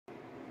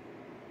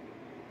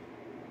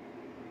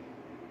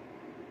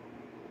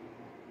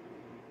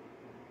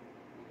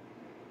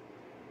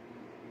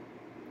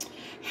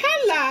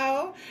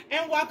Hello,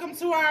 and welcome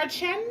to our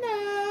channel.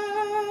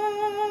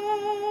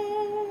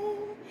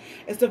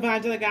 It's Divine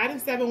Angelic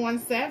Guidance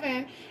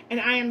 717,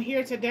 and I am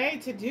here today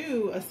to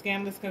do a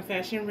Scandalous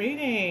Confession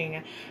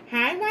reading.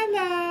 Hi, my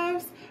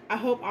loves. I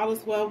hope all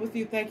is well with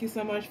you. Thank you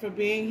so much for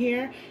being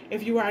here.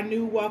 If you are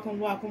new, welcome,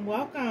 welcome,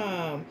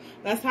 welcome.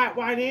 Let's hop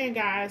right in,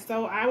 guys.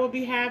 So I will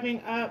be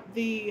having up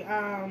the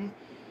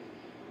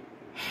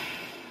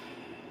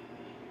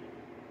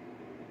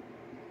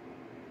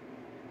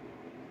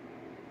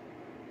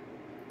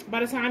by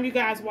the time you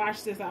guys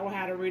watch this, I will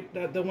have to read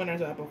the winners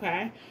up,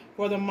 okay?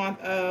 For the month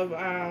of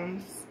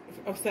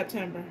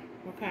September,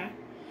 okay?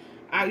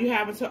 You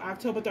have until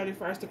October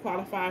 31st to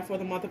qualify for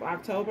the month of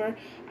October.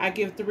 I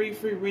give 3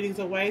 free readings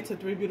away to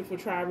 3 beautiful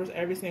tribers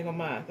every single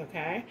month,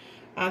 okay?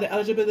 The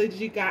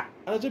eligibility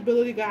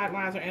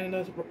guidelines are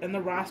in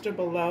the roster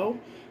below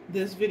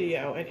this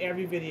video and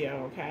every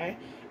video, okay?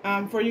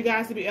 For you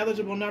guys to be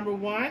eligible, number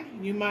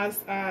 1, you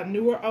must,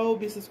 new or old,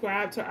 be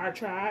subscribed to our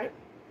tribe.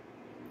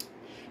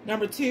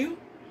 Number 2,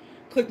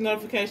 click the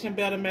notification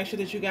bell to make sure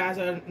that you guys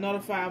are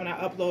notified when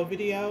I upload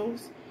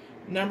videos.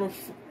 Number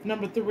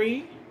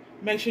 3,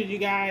 make sure you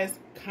guys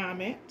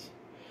comment.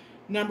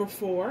 Number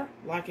 4,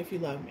 like if you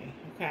love me,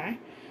 okay?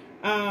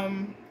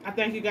 I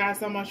thank you guys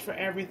so much for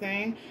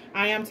everything.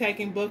 I am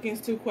taking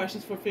bookings, 2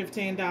 questions for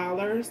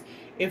 $15.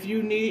 If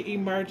you need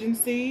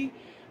emergency,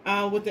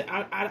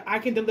 I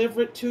can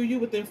deliver it to you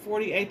within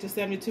 48 to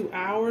 72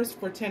 hours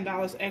for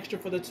 $10 extra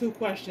for the 2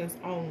 questions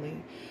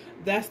only.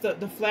 That's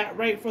the flat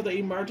rate for the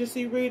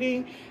emergency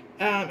reading.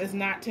 Is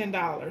not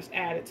 $10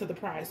 added to the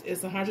price.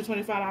 It's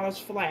 $125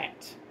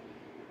 flat.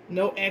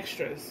 No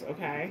extras,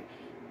 okay?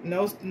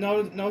 No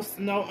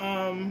takeaways,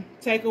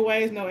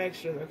 no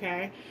extras,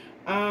 okay?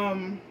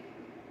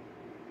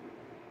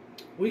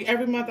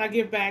 Every month I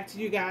give back to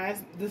you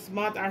guys. This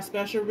month our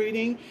special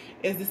reading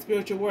is the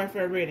spiritual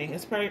warfare reading.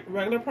 It's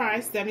regular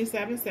price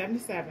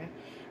 $77.77.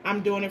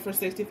 I'm doing it for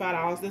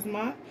 $65 this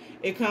month.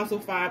 It comes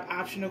with 5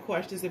 optional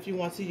questions. If you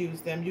want to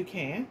use them, you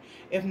can.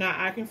 If not,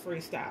 I can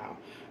freestyle.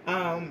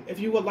 If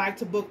you would like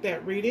to book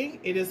that reading,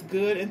 it is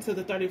good until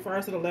the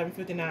 31st at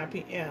 11:59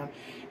 p.m.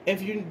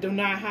 If you do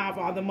not have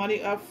all the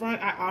money up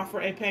front, I offer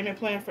a payment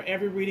plan for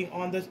every reading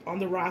on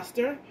the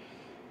roster,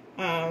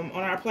 on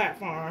our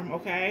platform,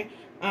 okay?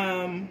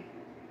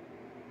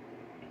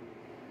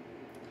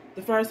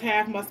 The first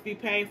half must be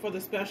paid for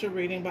the special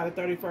reading by the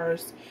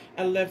 31st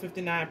at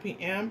 11:59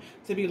 p.m.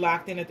 to be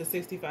locked in at the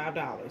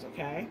 $65,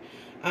 okay?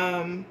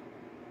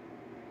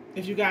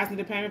 If you guys need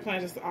a payment plan,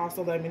 just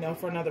also let me know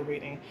for another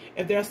reading.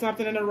 If there's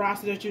something in the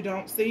roster that you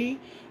don't see,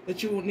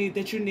 that you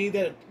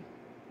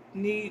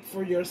need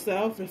for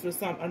yourself, if it's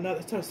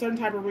a certain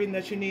type of reading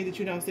that you need that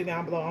you don't see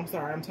down below, I'm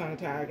sorry, I'm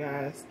tongue-tied,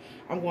 guys.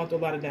 I'm going through a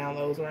lot of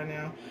downloads right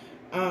now.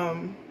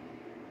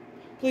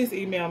 Please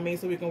email me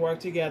so we can work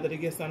together to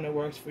get something that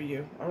works for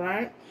you, all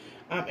right?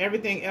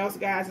 Everything else,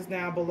 guys, is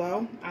down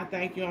below. I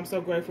thank you. I'm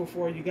so grateful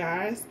for you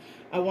guys.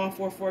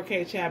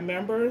 144K chat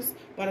members.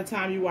 By the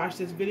time you watch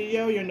this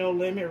video, your no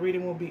limit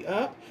reading will be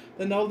up.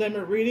 The no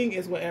limit reading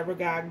is whatever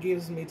God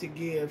gives me to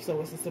give,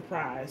 so it's a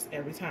surprise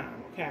every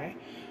time, okay?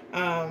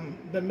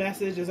 The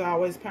message is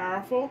always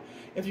powerful.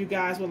 If you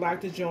guys would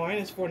like to join,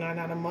 it's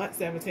 $4.99 a month,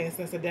 17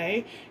 cents a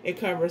day. It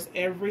covers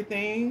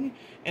everything,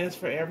 and it's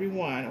for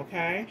everyone,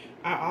 okay?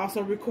 I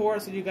also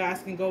record so you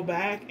guys can go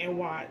back and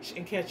watch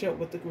and catch up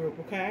with the group,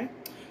 okay?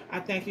 I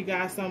thank you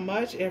guys so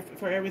much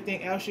for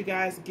everything else you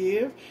guys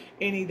give.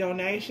 Any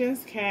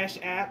donations, cash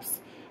apps,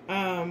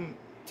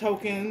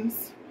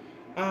 tokens,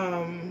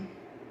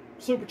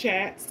 super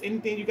chats,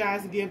 anything you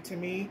guys give to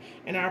me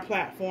and our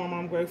platform,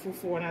 I'm grateful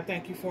for, and I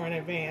thank you for in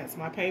advance.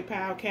 My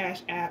PayPal,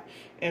 Cash App,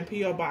 and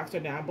P.O. Box are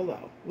down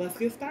below. Let's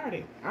get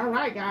started. All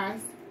right, guys.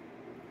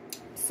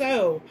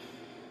 So,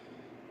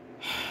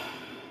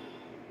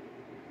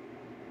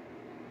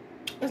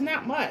 it's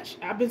not much.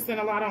 I've been seeing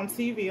a lot on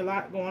TV, a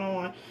lot going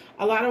on.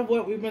 A lot of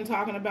what we've been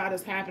talking about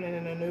is happening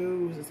in the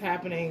news. It's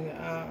happening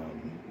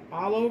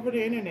all over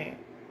the internet.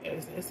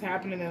 It's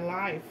happening in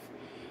life.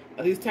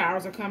 These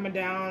towers are coming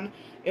down.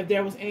 If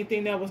there was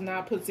anything that was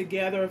not put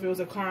together, if it was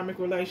a karmic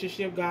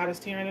relationship, God is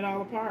tearing it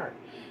all apart.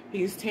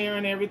 He's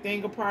tearing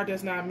everything apart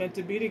that's not meant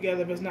to be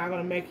together, if it's not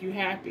going to make you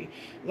happy.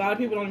 A lot of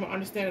people don't even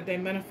understand that they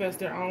manifest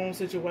their own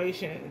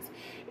situations.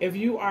 If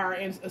you are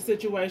in a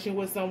situation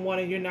with someone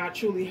and you're not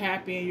truly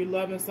happy and you're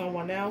loving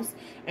someone else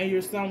and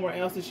you're somewhere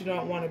else that you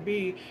don't want to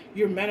be,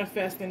 you're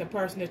manifesting the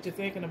person that you're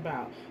thinking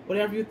about.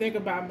 Whatever you think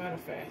about,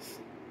 manifest.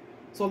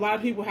 So a lot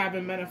of people have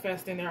been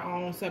manifesting their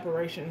own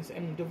separations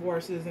and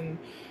divorces and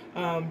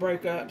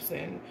breakups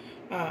and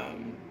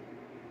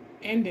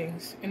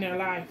endings in their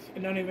life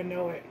and don't even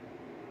know it.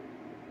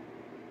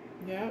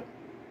 Yep.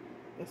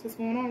 That's what's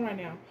going on right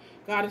now.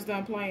 God is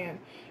done playing.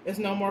 It's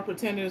no more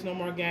pretending. There's no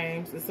more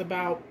games. It's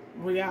about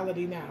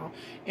reality now.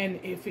 And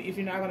if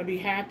you're not going to be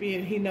happy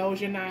and he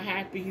knows you're not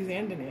happy, he's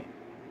ending it.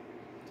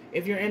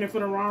 If you're in it for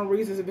the wrong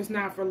reasons, if it's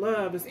not for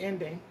love, it's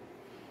ending.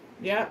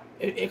 Yep,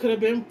 it could have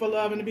been for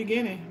love in the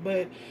beginning,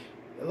 but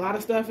a lot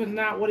of stuff is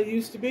not what it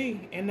used to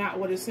be and not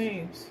what it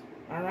seems.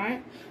 All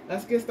right,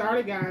 let's get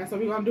started, guys. So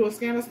we're going to do a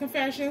Scandalous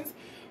Confessions.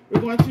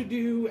 We're going to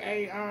do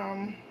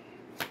a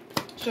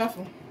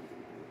shuffle.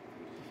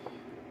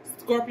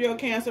 Scorpio,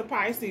 Cancer,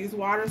 Pisces,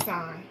 water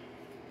sign.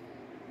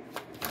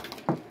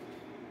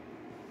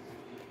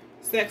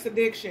 Sex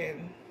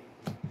addiction.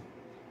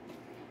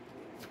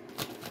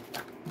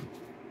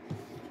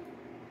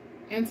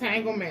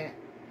 Entanglement.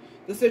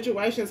 The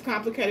situation is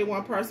complicated.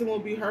 One person will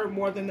be hurt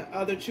more than the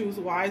other. Choose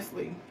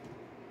wisely.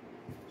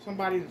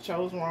 Somebody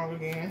chose wrong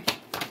again.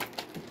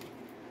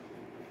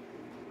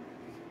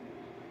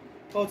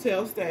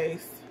 Hotel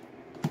stays.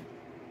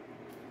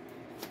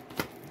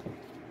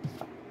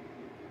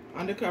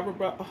 Undercover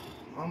bro.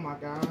 Oh my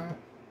God.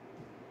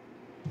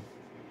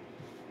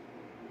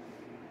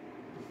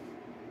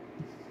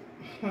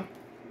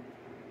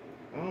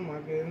 Oh my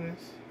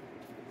goodness.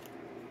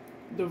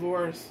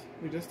 Divorce.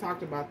 We just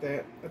talked about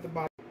that at the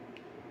bottom.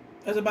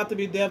 There's about to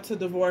be death to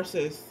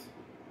divorces.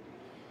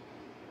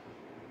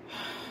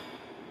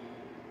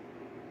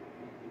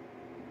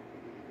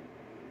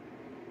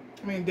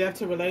 I mean, death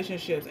to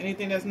relationships.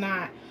 Anything that's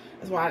not.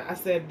 That's why I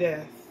said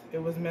death.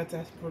 It was meant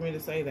for me to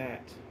say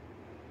that.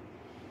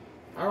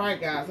 All right,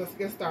 guys. Let's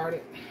get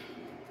started.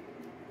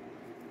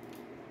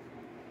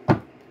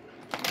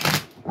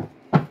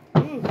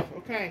 Ooh,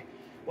 okay.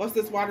 What's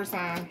this water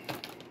sign?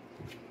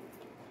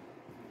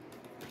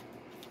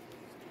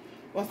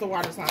 What's the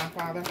water sign,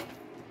 Father?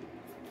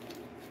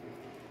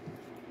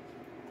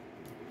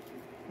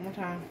 One more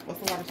time.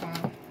 What's the water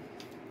sign?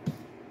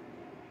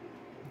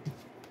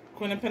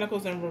 Queen of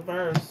Pentacles in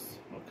reverse.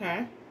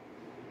 Okay.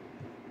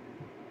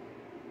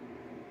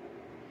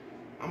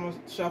 I'm going to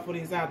shuffle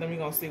these out. Then we're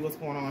going to see what's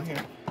going on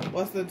here.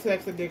 What's the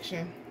sex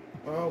addiction?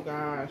 Oh,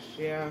 gosh.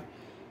 Yeah.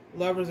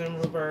 Lovers in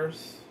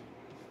reverse.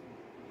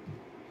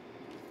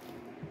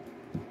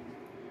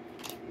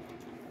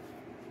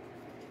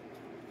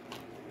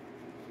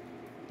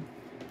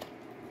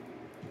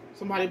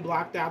 Somebody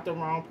blocked out the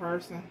wrong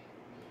person.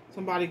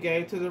 Somebody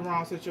gave to the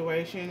wrong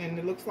situation. And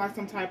it looks like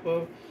some type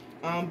of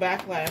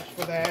backlash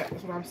for that.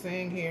 That's what I'm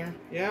seeing here.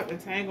 Yep,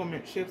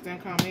 entanglement. Ships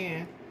didn't come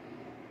in.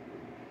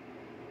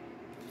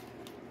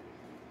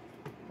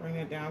 Bring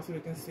it down so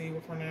we can see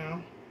it for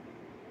now.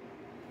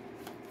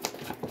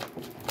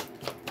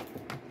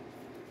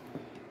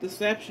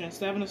 Deception.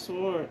 7 of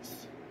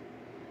Swords.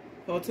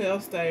 Hotel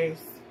stays.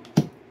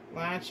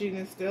 Lying, cheating,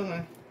 and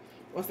stealing.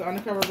 What's the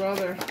undercover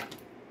brother?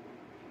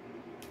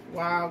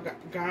 Wow,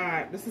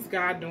 God. This is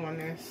God doing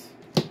this.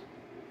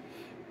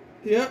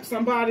 Yep,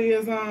 somebody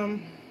is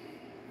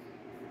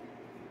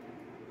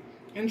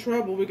in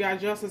trouble. We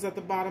got justice at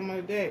the bottom of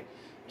the deck.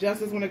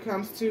 Justice when it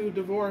comes to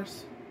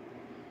divorce.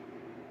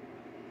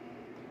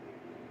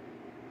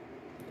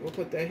 We'll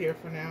put that here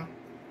for now.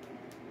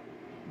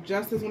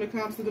 Justice when it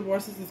comes to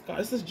divorce.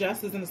 This is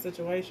justice in the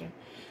situation.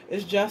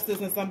 It's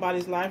justice in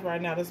somebody's life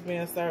right now that's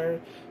being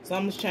served.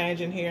 Something's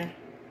changing here.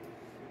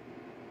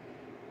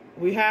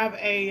 We have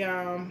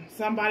a,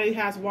 somebody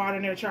has water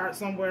in their chart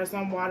somewhere.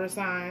 Some water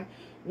sign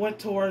went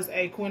towards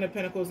a Queen of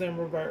Pentacles in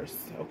reverse.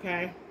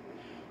 Okay.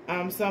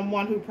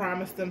 Someone who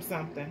promised them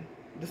something.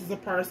 This is a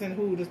person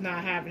who does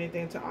not have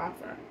anything to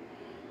offer.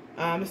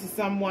 This is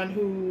someone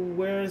who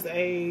wears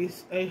a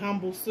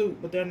humble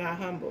suit, but they're not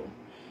humble.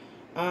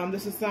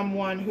 This is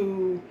someone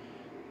who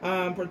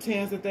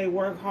pretends that they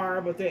work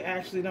hard, but they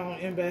actually don't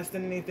invest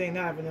in anything,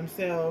 not even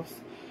themselves.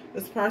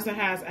 This person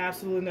has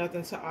absolutely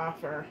nothing to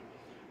offer.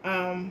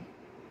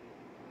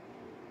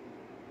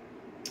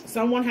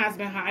 Someone has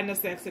been hiding a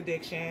sex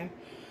addiction.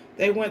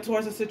 They went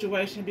towards a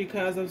situation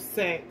because of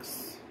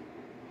sex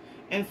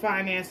and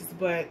finances,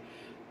 but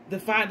the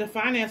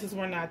finances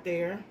were not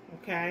there.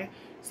 Okay,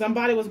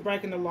 somebody was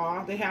breaking the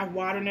law. They have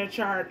water in their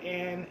chart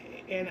and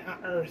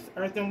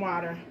earth and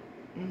water.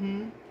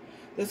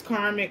 This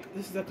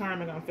is a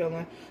karmic I'm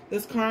feeling.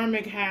 This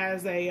karmic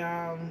has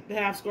a they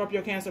have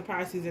Scorpio, Cancer,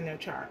 Pisces in their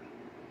chart.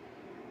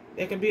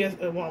 It could be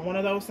one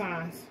of those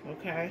signs.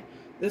 Okay,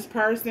 this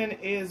person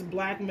is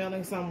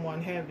blackmailing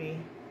someone heavy.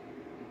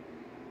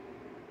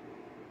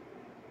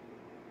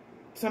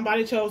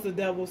 Somebody chose the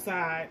devil's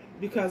side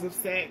because of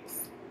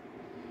sex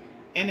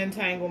and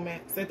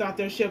entanglements. They thought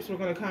their ships were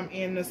going to come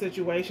in the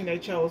situation. They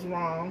chose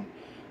wrong.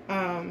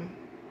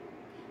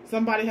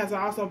 Somebody has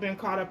also been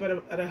caught up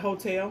at a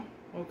hotel.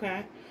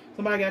 Okay,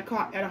 somebody got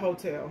caught at a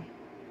hotel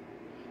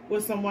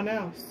with someone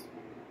else.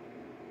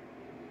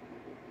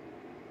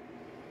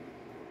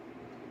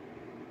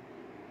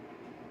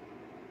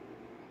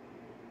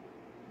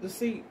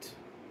 Deceit.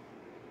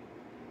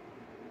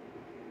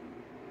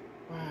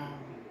 Wow.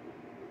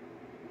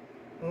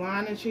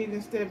 Lying and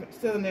cheating,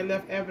 stealing, they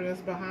left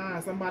evidence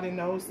behind. Somebody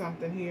knows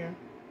something here.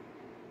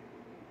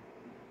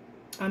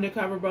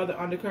 Undercover brother,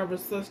 undercover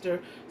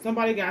sister.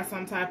 Somebody got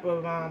some type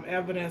of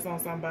evidence on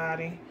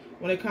somebody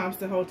when it comes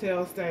to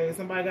hotel stays.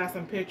 Somebody got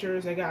some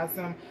pictures. They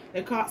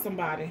caught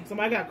somebody.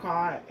 Somebody got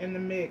caught in the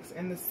mix,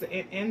 in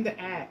the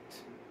act.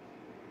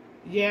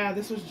 Yeah,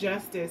 this was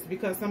justice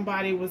because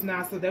somebody was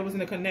not, so there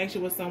wasn't a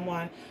connection with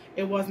someone.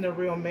 It wasn't a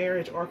real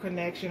marriage or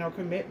connection or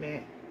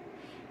commitment.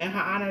 And her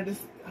honor,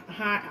 this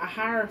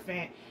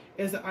Hierophant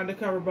is an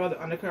undercover brother,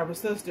 undercover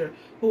sister.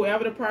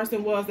 Whoever the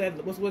person was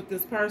that was with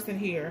this person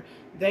here,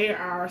 they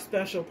are a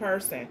special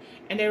person.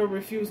 And they were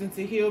refusing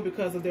to heal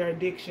because of their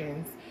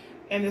addictions.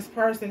 And this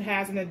person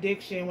has an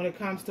addiction when it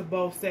comes to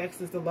both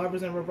sexes. The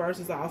lovers in reverse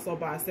is also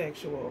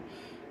bisexual.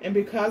 And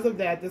because of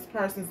that, this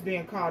person's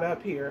being caught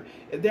up here.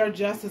 Their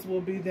justice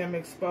will be them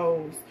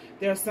exposed.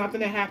 There's something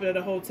that happened at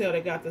a hotel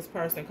that got this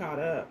person caught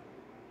up.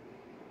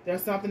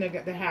 There's something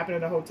that happened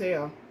at a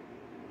hotel.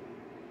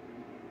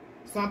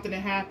 Something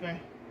that happened.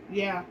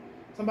 Yeah,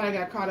 somebody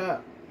got caught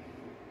up.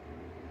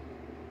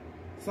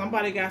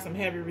 Somebody got some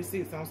heavy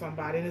receipts on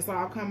somebody, and it's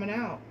all coming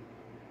out.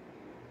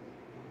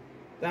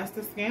 That's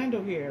the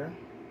scandal here.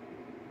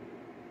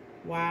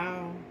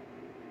 Wow.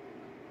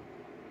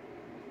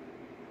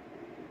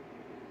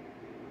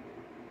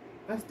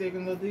 Let's dig a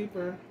little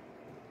deeper.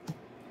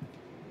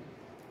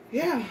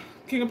 Yeah,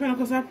 King of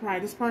Pentacles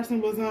upright. This person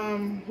was,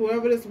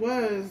 whoever this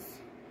was,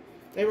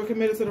 they were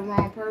committed to the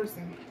wrong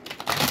person.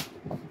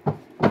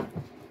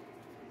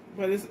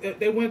 But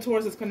they went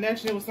towards this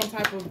connection. It was some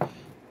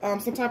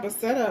type of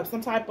setup,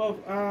 some type of,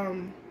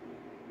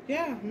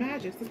 yeah,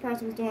 magic. This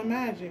person was doing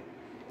magic.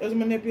 It was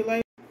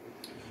manipulation.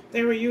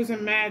 They were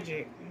using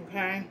magic,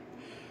 okay,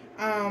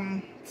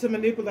 to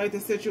manipulate the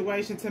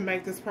situation to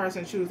make this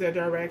person choose their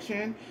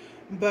direction.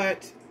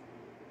 But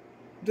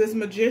this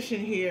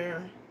magician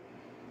here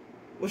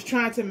was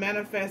trying to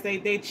manifest.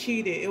 They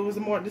cheated. It was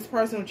more, this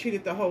person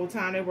cheated the whole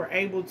time. They were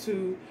able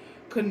to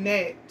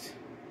connect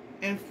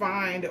and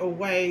find a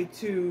way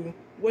to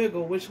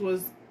wiggle, which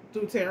was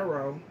through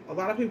tarot. A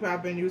lot of people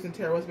have been using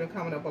tarot. It's been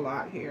coming up a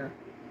lot here.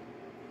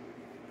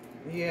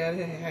 Yeah,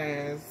 it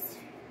has.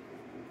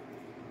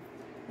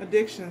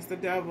 Addictions, the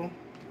devil.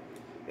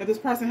 If this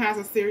person has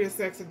a serious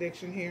sex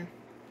addiction here,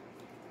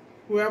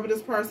 whoever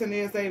this person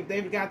is,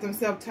 they've got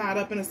themselves tied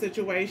up in a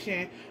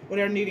situation where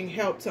they're needing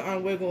help to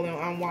unwiggle and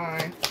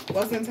unwind.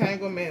 What's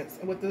entanglements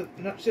with the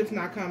ships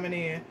not coming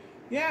in?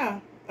 Yeah,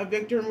 a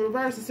victor in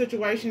reverse. The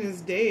situation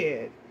is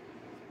dead.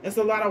 It's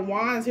a lot of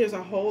wands. Here's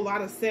a whole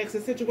lot of sex.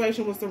 The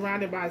situation was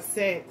surrounded by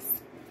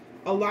sex.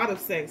 A lot of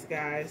sex,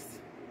 guys.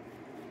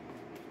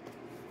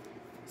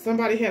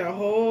 Somebody had a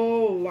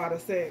whole lot of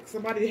sex.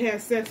 Somebody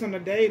had sex on the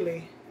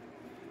daily.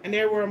 And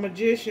they were a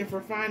magician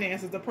for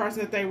finances. The person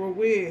that they were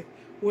with,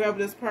 whoever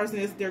this person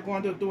is, they're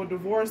going to do a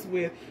divorce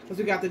with. Because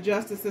we got the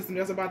justice system.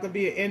 There's about to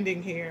be an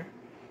ending here.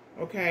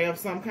 Okay, of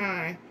some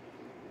kind.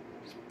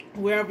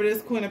 Whoever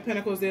this Queen of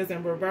Pentacles is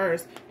in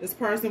reverse, this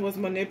person was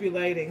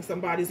manipulating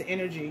somebody's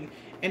energy.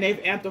 And they've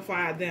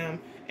amplified them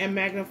and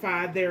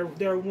magnified their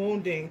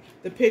wounding.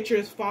 The picture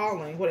is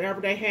falling. Whatever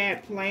they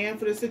had planned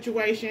for the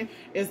situation,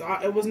 it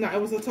was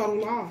a total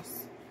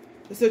loss.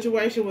 The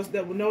situation was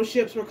that no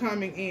ships were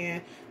coming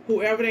in.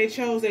 Whoever they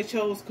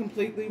chose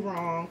completely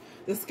wrong.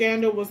 The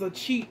scandal was a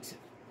cheat,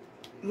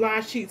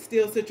 lie, cheat,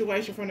 steal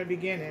situation from the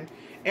beginning.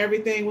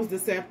 Everything was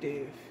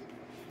deceptive.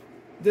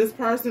 This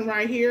person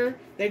right here,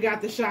 they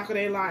got the shock of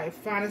their life,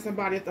 finding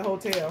somebody at the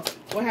hotel.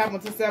 What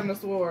happened to Seven of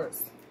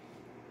Swords?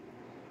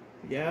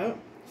 Yep,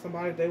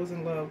 somebody they was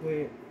in love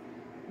with.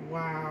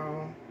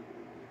 Wow.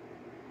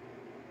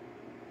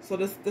 So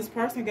this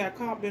person got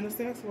caught being a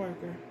sex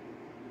worker.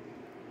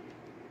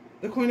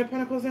 The Queen of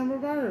Pentacles in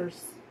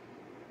reverse.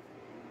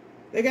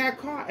 They got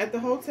caught at the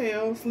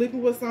hotel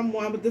sleeping with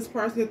someone, but this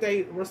person that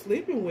they were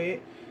sleeping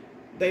with,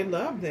 they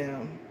loved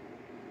them.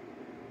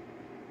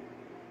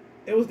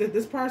 It was that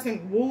this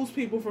person woos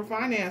people for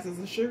finances,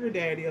 a sugar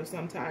daddy of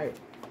some type.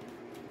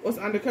 What's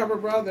undercover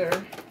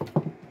brother?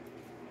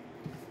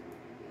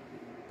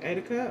 Eight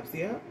of Cups,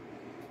 yep.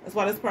 That's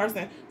why this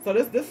person, so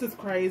this is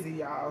crazy,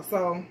 y'all.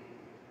 So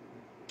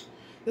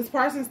this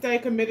person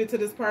stayed committed to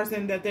this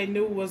person that they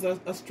knew was a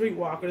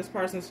streetwalker. This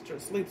person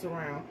sleeps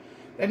around.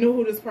 They knew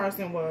who this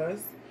person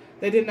was.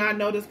 They did not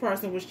know this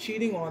person was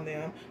cheating on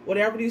them.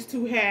 Whatever these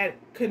two had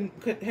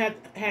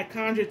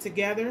conjured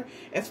together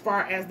as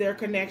far as their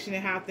connection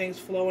and how things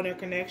flow in their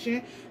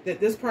connection,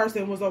 that this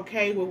person was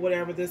okay with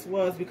whatever this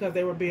was because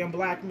they were being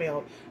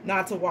blackmailed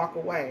not to walk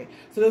away.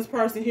 So this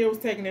person here was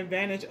taking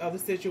advantage of the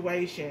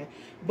situation.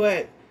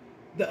 But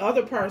the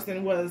other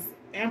person was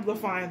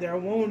amplifying their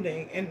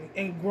wounding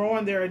and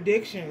growing their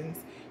addictions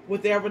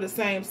with whatever the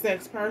same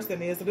sex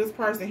person is. So this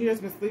person here has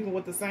been sleeping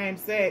with the same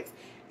sex,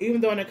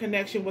 even though in a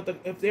connection with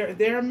if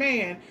they're a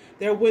man,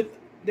 they're with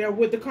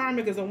the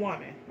karmic as a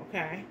woman,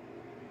 okay?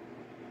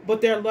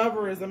 But their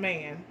lover is a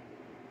man.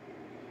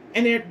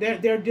 And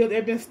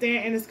they've been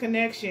staying in this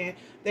connection.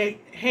 They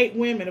hate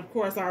women, of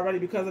course, already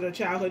because of their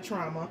childhood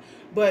trauma.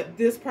 But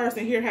this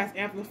person here has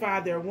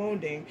amplified their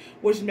wounding,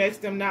 which makes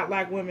them not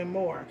like women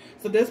more.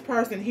 So this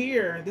person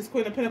here, this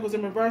Queen of Pentacles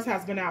in reverse,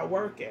 has been out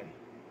working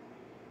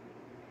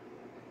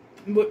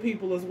with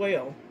people as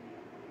well.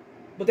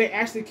 But they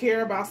actually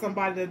care about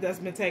somebody that's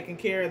been taking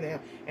care of them.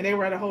 And they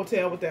were at a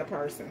hotel with that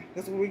person.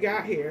 That's what we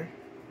got here.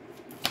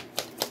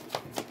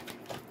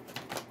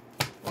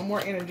 One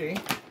more energy.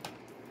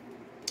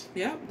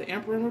 Yep, the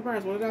Emperor in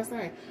reverse. What did I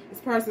say? This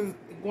person's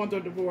going through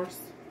a divorce.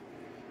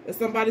 If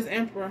somebody's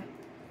Emperor,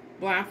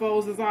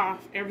 blindfolds is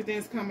off.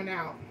 Everything's coming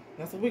out.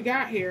 That's what we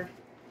got here.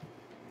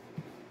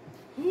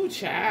 Ooh,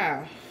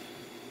 child.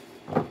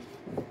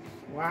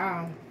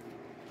 Wow.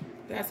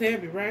 That's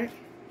heavy, right?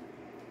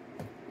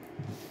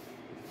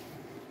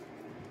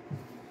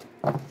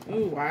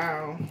 Ooh,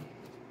 wow.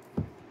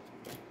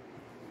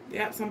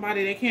 Yep,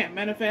 somebody, they can't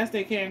manifest,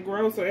 they can't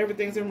grow, so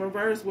everything's in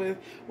reverse with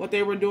what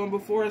they were doing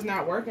before is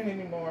not working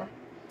anymore.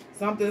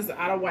 Something's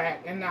out of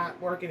whack and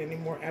not working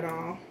anymore at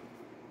all.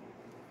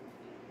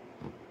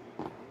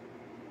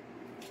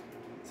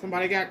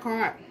 Somebody got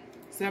caught.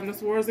 Seven of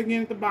Swords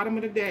again at the bottom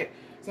of the deck.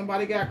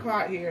 Somebody got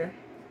caught here.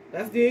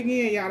 Let's dig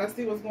in, y'all. Let's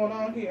see what's going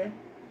on here.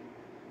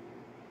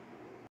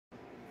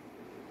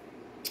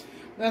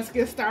 Let's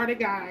get started,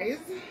 guys.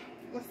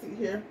 Let's see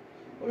here.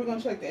 We're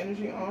going to check the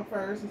energy on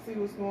first and see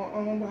what's going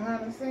on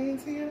behind the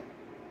scenes here.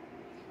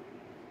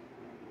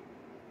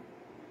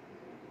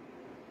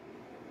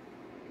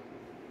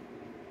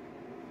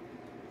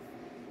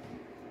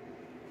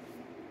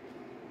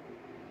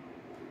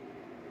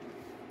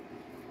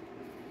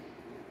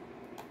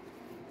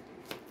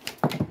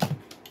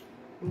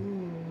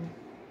 Ooh.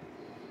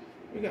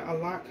 We got a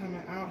lot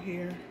coming out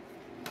here.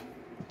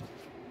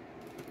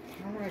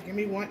 All right, give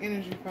me one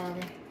energy,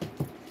 Father.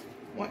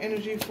 One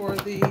energy for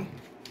the...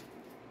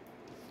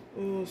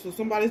 Ooh, so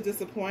somebody's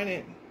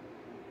disappointed.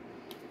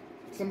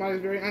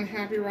 Somebody's very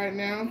unhappy right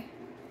now.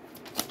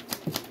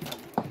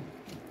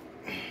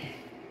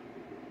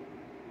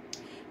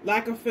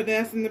 Lack of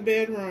finesse in the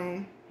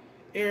bedroom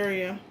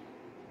area.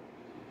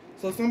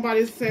 So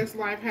somebody's sex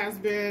life has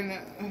been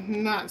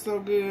not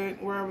so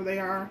good wherever they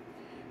are.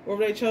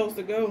 Wherever they chose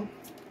to go.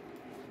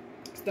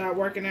 Start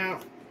working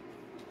out.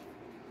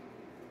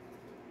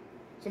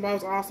 Somebody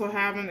was also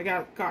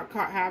got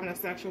caught having a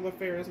sexual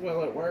affair as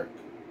well at work.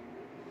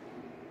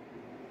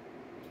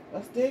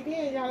 Let's dig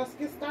in, y'all. Let's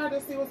get started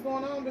and see what's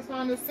going on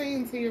behind the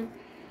scenes here.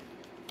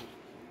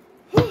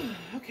 Whew,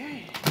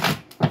 okay.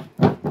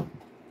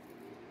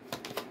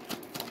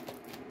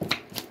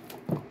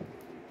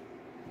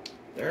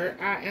 Third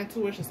eye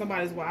intuition.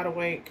 Somebody's wide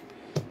awake.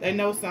 They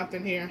know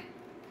something here.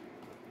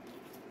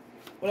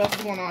 What else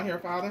is going on here,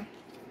 Father?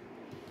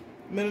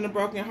 Men in a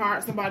broken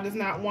heart. Somebody does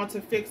not want to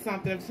fix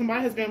something.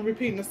 Somebody has been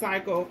repeating the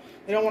cycle.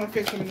 They don't want to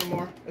fix them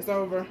anymore. It's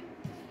over.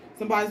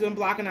 Somebody's been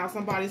blocking out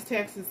somebody's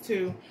texts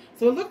too.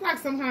 So it looked like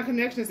some kind of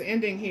connection is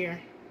ending here.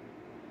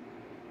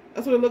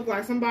 That's what it looked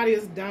like. Somebody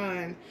is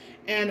done.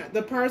 And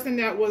the person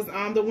that was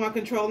the one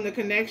controlling the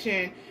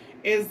connection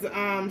is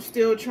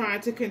still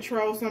trying to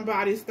control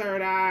somebody's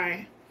third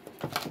eye.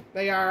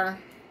 They are.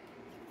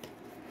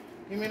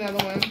 Give me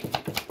another one.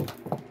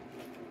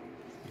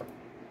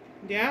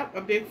 Yep,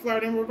 a big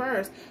flirt in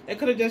reverse. They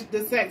could have just,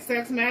 the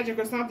sex magic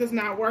or something's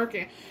not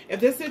working. If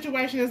this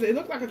situation is, it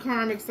looked like a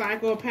karmic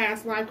cycle, a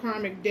past life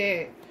karmic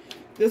debt.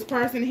 This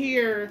person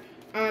here,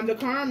 the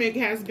karmic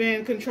has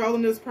been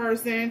controlling this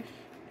person,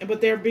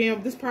 but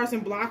this person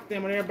blocked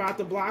them, or they're about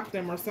to block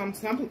them, or some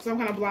kind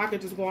of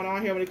blockage is going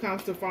on here when it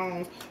comes to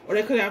phones. Or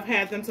they could have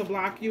had them to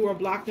block you, or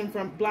blocked you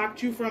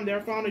from their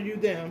phone, or you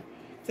them.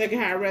 Take it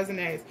how it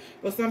resonates.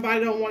 But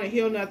somebody don't want to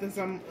heal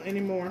nothing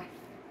anymore.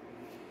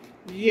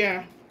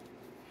 Yeah.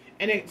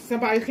 And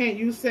somebody can't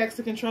use sex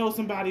to control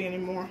somebody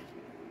anymore.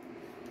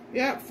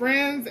 Yep,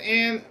 friends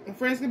can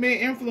be an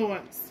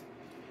influence.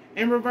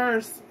 In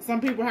reverse, some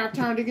people have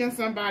turned against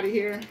somebody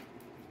here.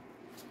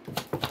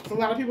 It's a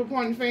lot of people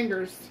pointing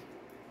fingers.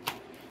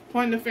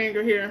 Pointing the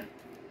finger here.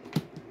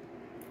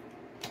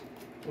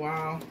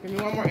 Wow. Give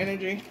me one more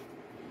energy.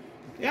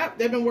 Yep,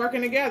 they've been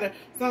working together.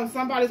 So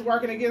somebody's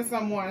working against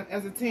someone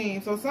as a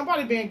team. So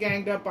somebody being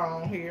ganged up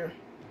on here.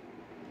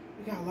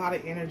 We got a lot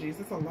of energies.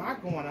 There's a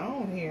lot going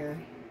on here.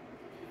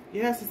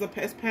 Yes,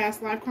 it's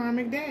past life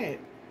karmic debt.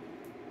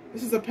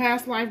 This is a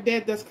past life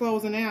debt that's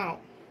closing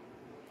out.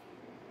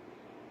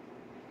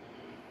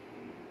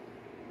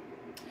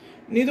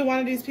 Neither one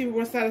of these people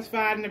were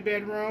satisfied in the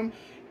bedroom.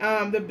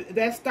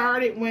 That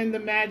started when the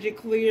magic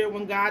cleared,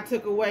 when God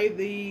took away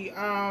the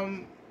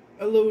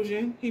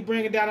illusion. He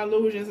bringing down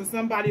illusions, and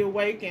somebody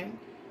awakened.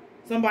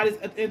 Somebody's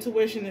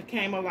intuition that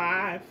came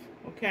alive.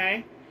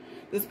 Okay.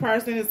 This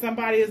person is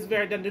somebody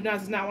that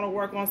does not want to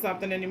work on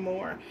something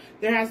anymore.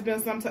 There's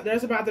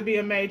about to be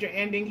a major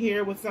ending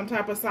here with some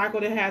type of cycle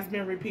that has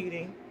been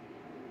repeating.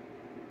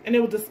 And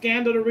it was the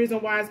scandal. The reason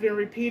why it's been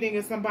repeating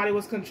is somebody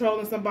was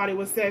controlling somebody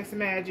with sex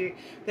magic.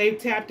 They've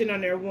tapped in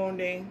on their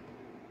wounding.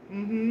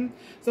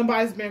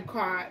 Somebody's been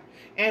caught.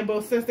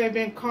 But since they've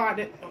been caught,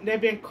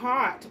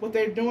 what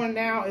they're doing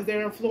now is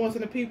they're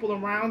influencing the people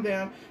around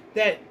them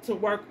to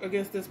work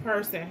against this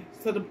person.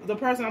 So the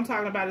person I'm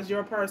talking about is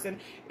your person.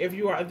 If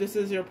this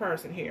is your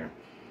person here.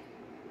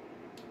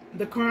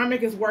 The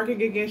karmic is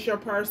working against your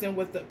person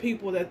with the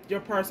people that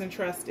your person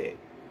trusted.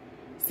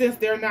 Since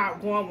they're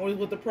not going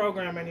with the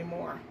program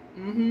anymore.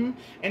 And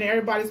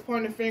everybody's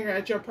pointing a finger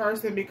at your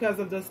person because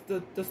of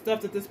the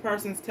stuff that this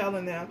person's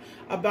telling them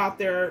about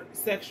their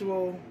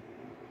sexual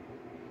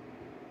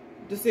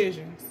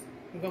decisions.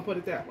 I'm going to put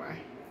it that way.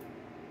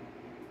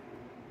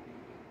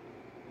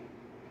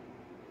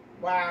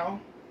 Wow.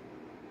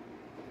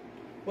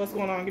 What's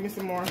going on? Give me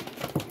some more.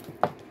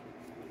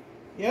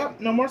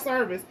 Yep, no more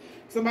service.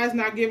 Somebody's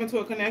not giving to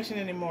a connection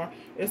anymore.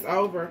 It's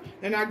over.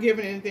 They're not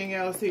giving anything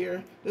else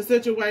here. The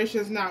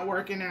situation's not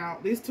working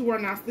out. These two are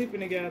not sleeping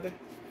together.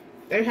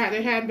 They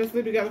hadn't been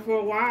sleeping together for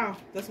a while.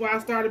 That's why I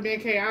started being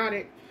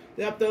chaotic.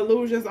 The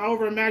illusion's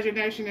over,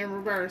 imagination in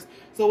reverse.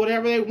 So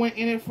whatever they went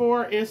in it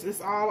for, it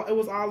was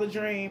all a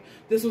dream.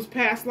 This was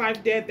past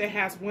life debt that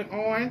has went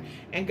on,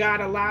 and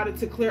God allowed it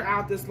to clear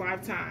out this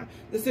lifetime.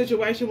 The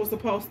situation was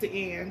supposed to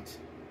end.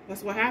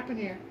 That's what happened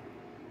here.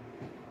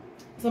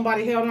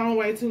 Somebody held on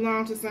way too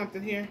long to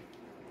something here.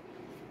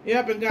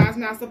 Yep, and God's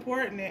not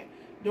supporting it.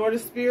 Door to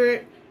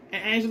Spirit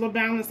and Angel of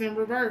Balance in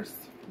reverse.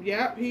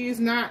 Yep, He's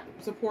not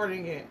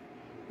supporting it.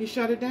 He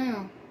shut it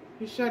down.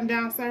 He's shutting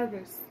down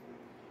service.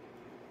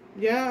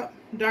 Yep,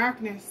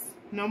 darkness.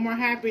 No more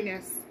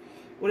happiness.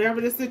 Whatever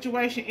the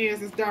situation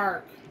is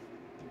dark.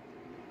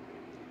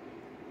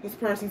 This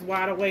person's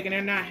wide awake and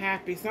they're not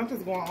happy.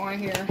 Something's going on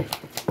here.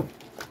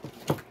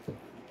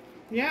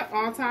 Yep,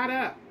 all tied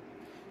up.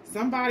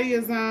 Somebody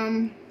is, they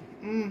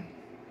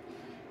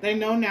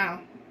know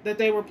now that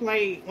they were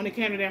played when it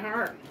came to their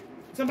heart.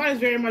 Somebody's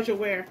very much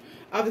aware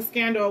of the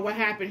scandal of what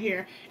happened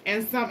here.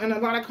 And a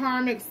lot of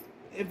karmics,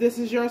 if this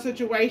is your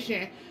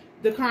situation,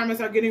 the karmics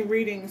are getting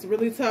readings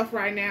really tough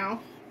right now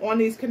on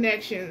these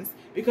connections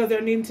because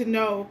they're needing to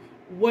know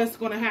what's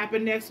going to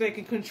happen next so they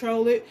can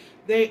control it.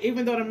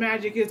 Even though the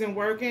magic isn't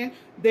working,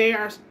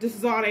 this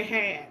is all they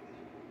had.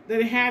 They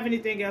didn't have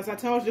anything else. I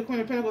told you the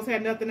Queen of Pentacles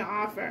had nothing to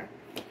offer.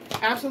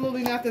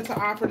 Absolutely nothing to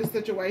offer the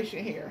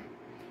situation here.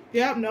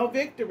 Yep, no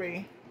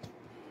victory.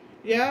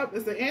 Yep,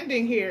 it's an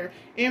ending here.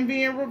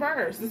 Envy in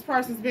reverse. This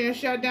person's being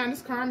shut down.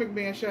 This karmic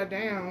being shut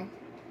down.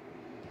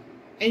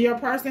 And your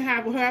person,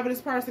 whoever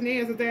this person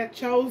is that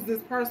chose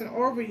this person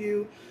over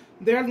you,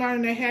 they're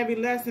learning a heavy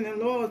lesson in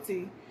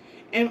loyalty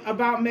and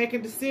about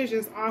making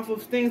decisions off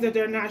of things that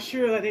they're not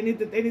sure that they need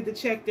to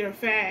check their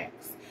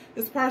facts.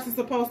 This person's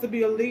supposed to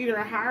be a leader,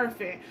 a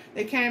hierophant.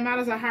 They came out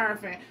as a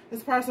hierophant.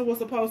 This person was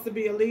supposed to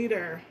be a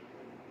leader.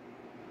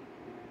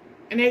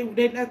 And they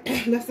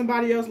let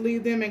somebody else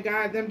lead them and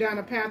guide them down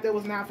a path that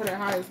was not for their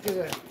highest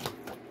good.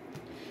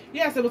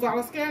 Yes, it was all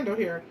a scandal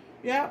here.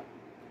 Yep.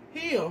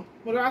 Heal.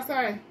 What did I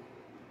say?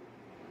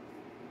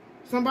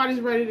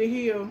 Somebody's ready to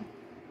heal.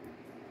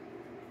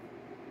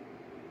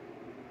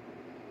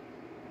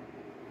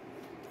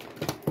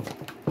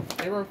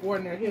 They were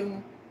avoiding their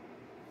healing.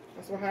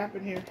 That's what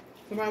happened here.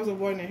 Somebody was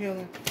avoiding their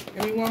healing.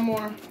 Give me one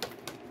more.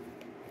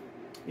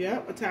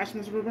 Yep,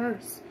 attachment's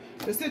reverse.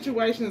 The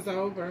situation is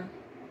over.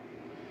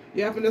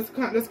 Yep, and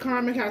this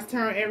karmic has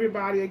turned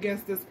everybody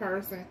against this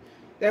person.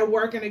 They're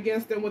working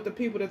against them with the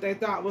people that they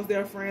thought was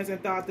their friends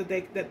and thought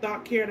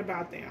that cared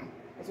about them.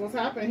 That's what's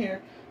happening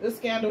here. This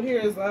scandal here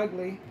is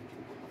ugly.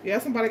 Yeah,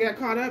 somebody got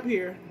caught up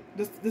here.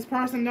 This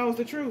person knows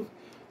the truth.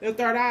 Their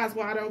third eye is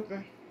wide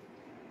open.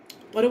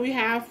 What do we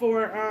have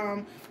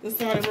for the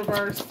Sun in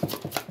reverse?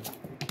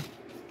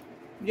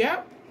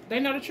 Yep, they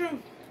know the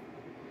truth.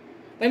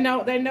 They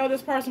know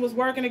this person was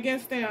working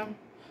against them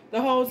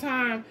the whole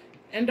time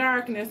in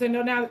darkness. They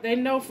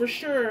know for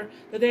sure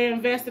that they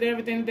invested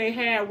everything that they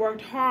had,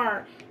 worked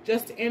hard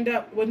just to end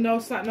up with no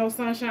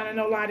sunshine and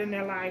no light in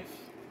their life.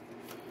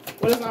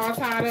 What is all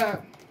tied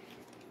up?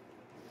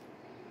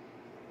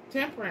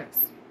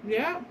 Temperance.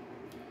 Yeah.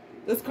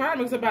 This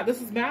karmic's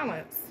this is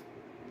balance.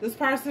 This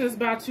person is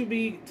about to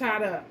be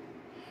tied up.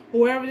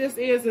 Whoever this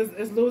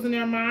is losing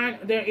their mind.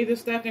 They're either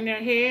stuck in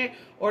their head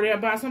or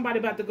somebody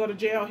about to go to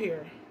jail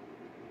here.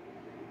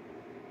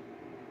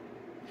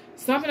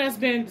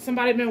 Something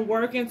somebody been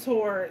working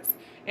towards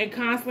and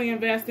constantly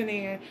investing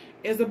in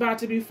is about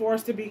to be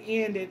forced to be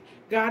ended.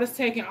 God is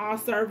taking all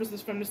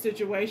services from the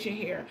situation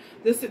here.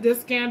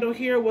 This scandal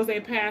here was a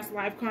past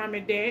life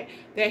karmic debt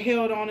that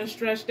held on and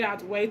stretched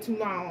out way too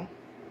long.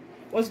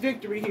 What's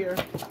victory here?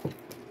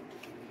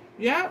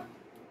 Yep.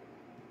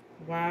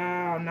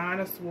 Wow, 9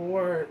 of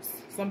Swords.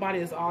 Somebody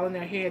is all in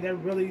their head. They're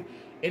really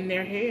in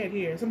their head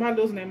here. Somebody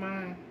losing their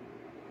mind.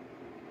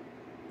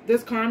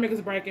 This karmic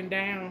is breaking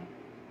down.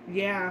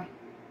 Yeah.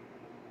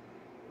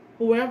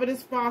 Whoever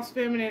this false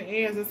feminine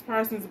is, this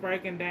person's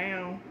breaking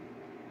down.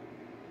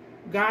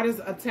 God is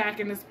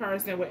attacking this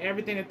person with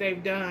everything that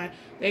they've done.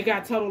 They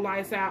got total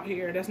lights out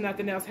here. There's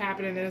nothing else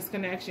happening in this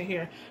connection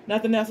here.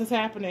 Nothing else is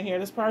happening here.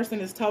 This person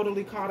is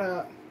totally caught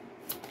up.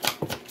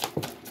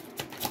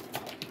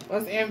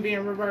 Let's envy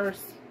in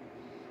reverse.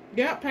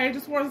 Yep, Page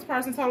of Swords. This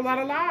person told a lot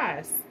of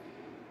lies.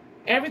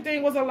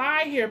 Everything was a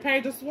lie here.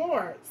 Page of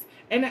Swords.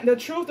 And the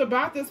truth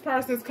about this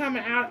person is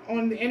coming out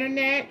on the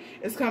internet.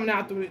 It's coming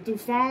out through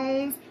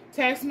phones,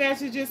 text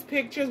messages,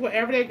 pictures,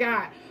 whatever they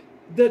got.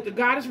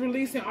 God is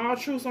releasing all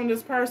truths on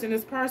this person.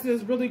 This person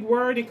is really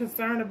worried and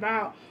concerned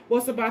about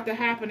what's about to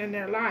happen in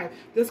their life.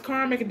 This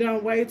karmic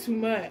done way too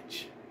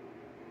much.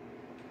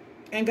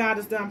 And God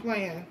is done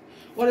playing.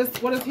 What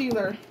is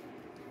healer?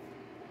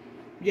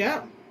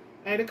 Yep.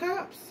 8 of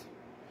Cups.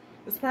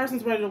 This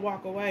person's ready to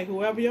walk away.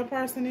 Whoever your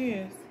person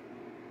is.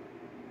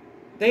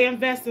 They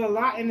invested a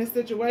lot in this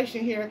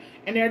situation here.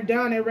 And they're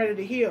done. They're ready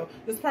to heal.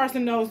 This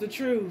person knows the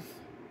truth.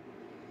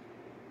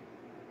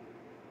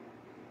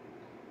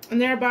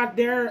 And they're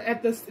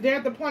at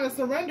the point of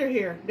surrender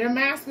here. Their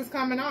mask is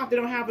coming off. They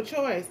don't have a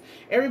choice.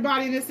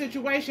 Everybody in this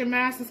situation,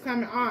 mask is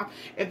coming off.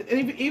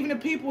 Even the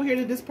people here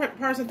that this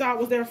person thought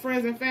was their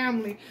friends and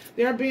family,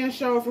 they're being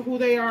shown for who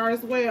they are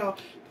as well,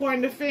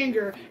 pointing the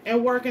finger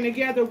and working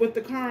together with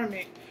the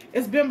karmic.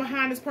 It's been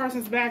behind this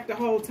person's back the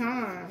whole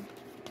time.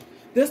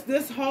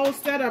 This whole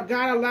setup,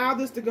 God allowed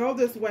this to go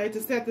this way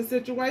to set the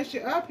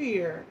situation up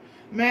here.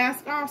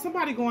 Mask off.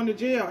 Somebody going to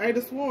jail. Eight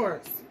of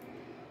Swords.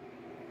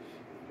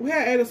 We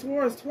had Eight of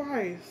Swords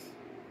twice.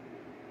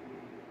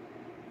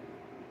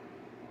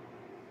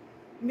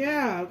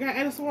 Yeah, we got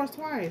Eight of Swords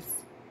twice.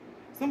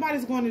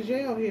 Somebody's going to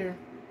jail here.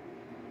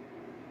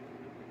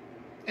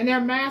 And their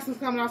mask is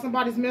coming off.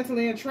 Somebody's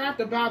mentally entrapped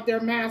about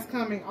their mask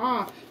coming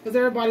off.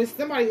 Because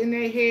somebody in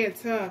their head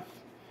tough.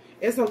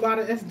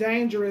 It's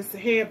dangerous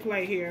head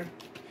play here.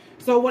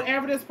 So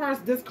whatever this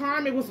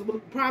karmic was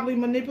probably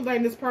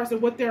manipulating this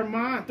person with their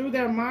mind, through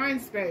their mind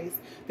space,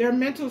 their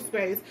mental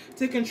space,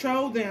 to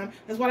control them.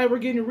 That's why they were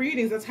getting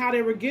readings. That's how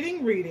they were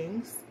getting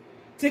readings,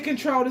 to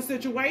control the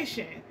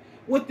situation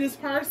with this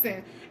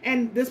person.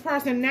 And this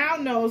person now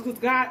knows because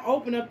God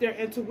opened up their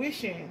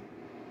intuition.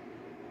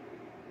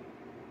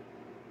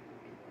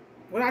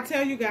 What I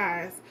tell you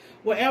guys,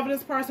 whatever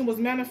this person was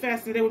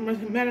manifesting, they were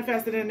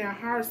manifested in their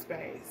heart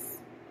space.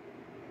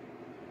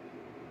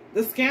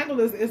 The scandal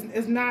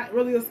is not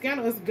really a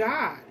scandal. It's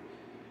God.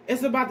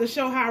 It's about to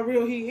show how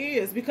real He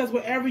is. Because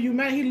whatever you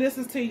met, He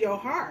listens to your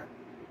heart.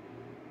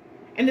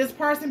 And this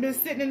person been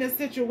sitting in this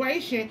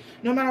situation,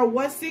 no matter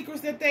what secrets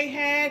that they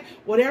had,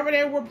 whatever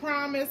they were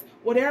promised,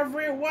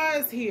 whatever it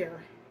was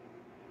here,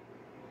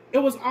 it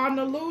was all an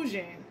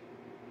illusion.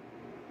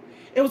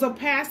 It was a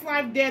past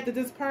life debt that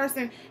this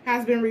person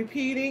has been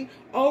repeating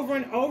over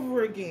and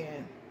over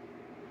again.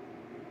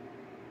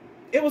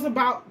 It was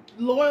about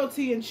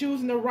loyalty and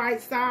choosing the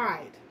right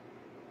side.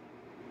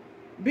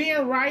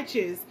 Being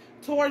righteous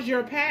towards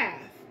your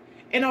path.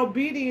 And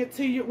obedient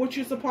to what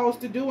you're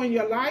supposed to do in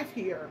your life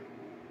here.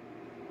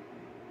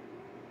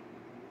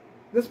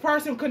 This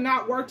person could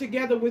not work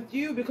together with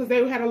you because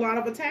they had a lot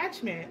of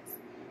attachments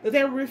that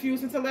they were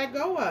refusing to let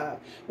go of,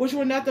 which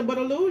were nothing but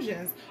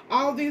illusions.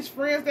 All these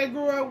friends they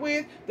grew up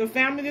with, the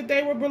family that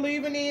they were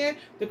believing in,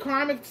 the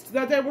karmics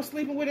that they were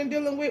sleeping with and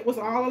dealing with was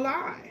all a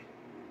lie.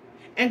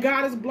 And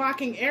God is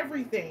blocking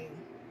everything.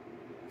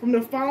 From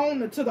the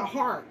phone to the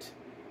heart,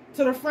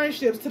 to the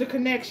friendships, to the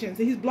connections.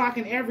 He's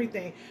blocking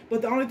everything.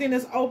 But the only thing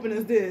that's open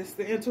is this,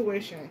 the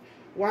intuition.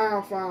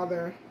 Wow,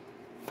 Father.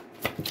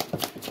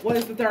 What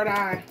is the third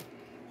eye?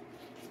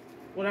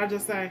 What did I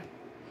just say?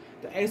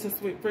 The Ace of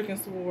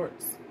freaking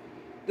Swords.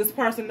 This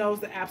person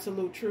knows the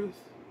absolute truth.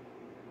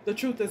 The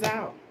truth is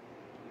out.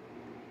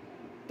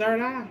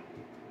 Third eye.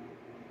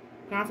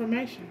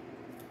 Confirmation.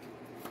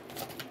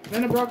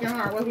 Then a broken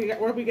heart.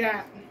 What we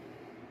got?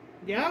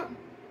 Yep.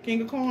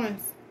 King of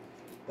Coins.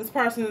 This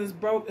person is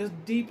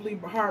deeply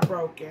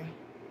heartbroken.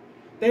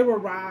 They were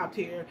robbed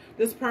here.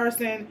 This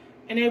person,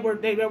 and they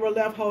were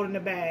left holding the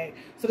bag.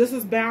 So this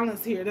is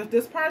balance here. If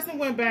this person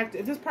went back to,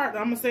 I'm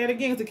gonna say it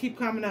again to keep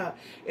coming up.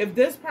 If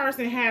this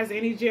person has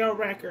any jail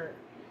record,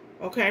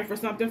 okay, for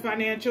something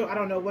financial, I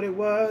don't know what it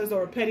was,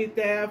 or petty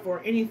theft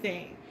or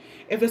anything.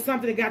 If it's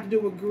something that got to do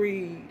with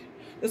greed,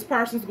 this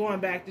person's going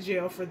back to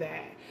jail for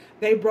that.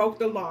 They broke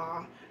the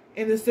law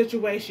in this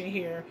situation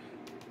here.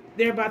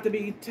 They're about to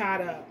be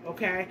tied up,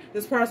 okay?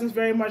 This person's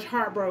very much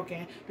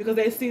heartbroken because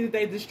they see that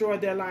they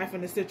destroyed their life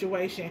in this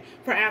situation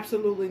for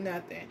absolutely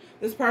nothing.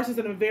 This person's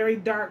in a very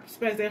dark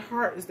space. Their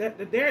heart is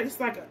it's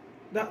like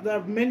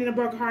the mending a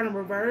broken heart in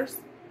reverse.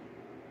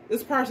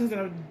 This person's in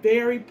a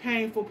very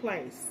painful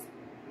place.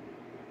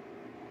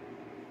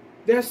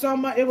 There's so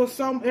much,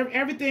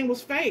 everything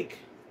was fake.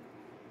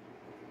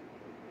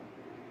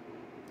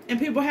 And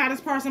people had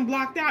this person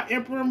blocked out,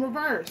 Emperor in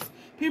reverse.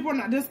 People are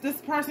not,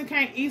 this person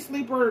can't eat,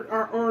 sleep,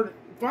 or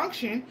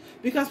function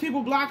because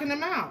people blocking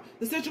them out.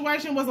 The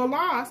situation was a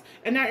loss,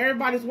 and now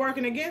everybody's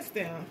working against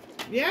them.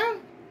 Yeah,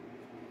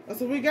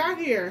 that's what we got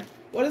here.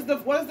 What is the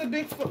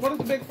big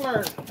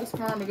flirt? This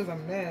karmic is a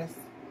mess.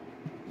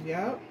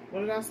 Yep.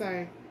 What did I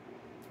say?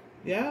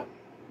 Yep.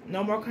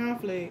 No more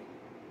conflict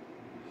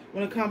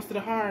when it comes to the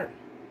heart.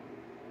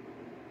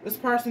 This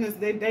person is,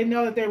 they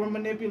know that they were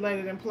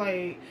manipulated and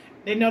played.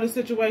 They know the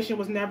situation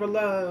was never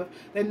love.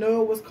 They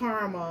know it was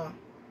karma.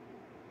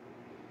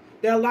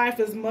 Their life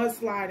is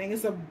mudsliding.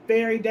 It's a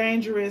very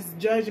dangerous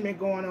judgment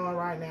going on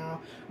right now.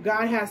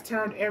 God has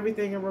turned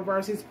everything in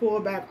reverse. He's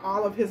pulled back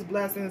all of His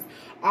blessings,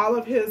 all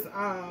of His,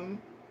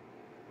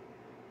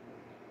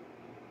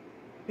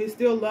 He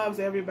still loves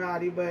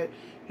everybody, but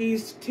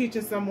He's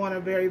teaching someone a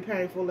very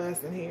painful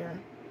lesson here.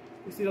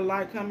 You see the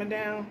light coming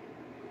down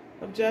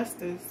of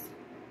justice.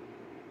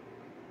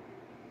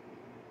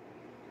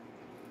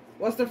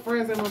 What's the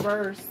friends in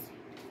reverse?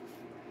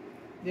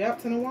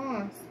 Yep, Ten of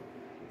Wands.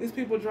 These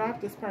people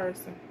dropped this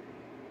person.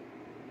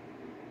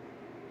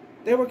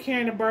 They were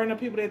carrying the burden of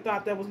people they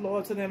thought that was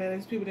loyal to them, and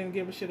these people didn't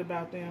give a shit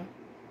about them.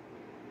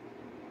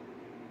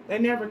 They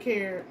never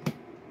cared.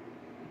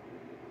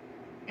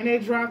 and they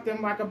dropped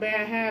them like a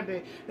bad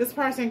habit. This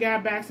person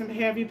got back some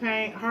heavy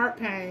pain, heart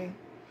pain.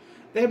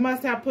 They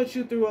must have put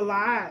you through a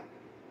lot.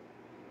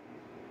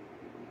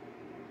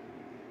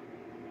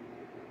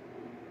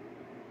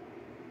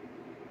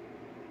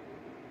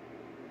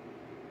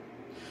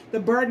 The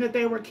burden that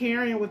they were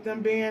carrying with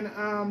them being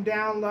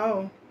down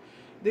low,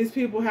 these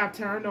people have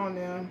turned on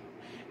them.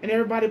 And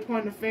everybody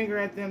pointing a finger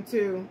at them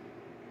too.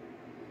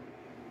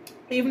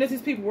 Even if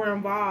these people were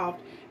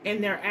involved in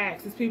their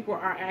acts, these people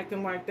are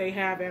acting like they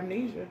have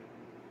amnesia.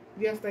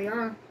 Yes, they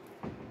are.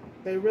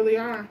 They really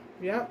are.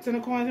 Yep, 10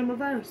 of coins in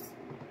reverse.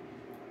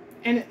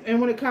 And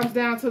when it comes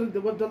down to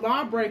the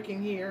law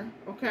breaking here,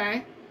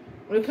 okay,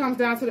 when it comes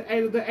down to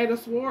the eight of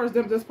swords,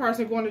 this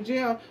person going to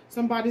jail,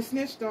 somebody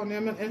snitched on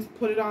them and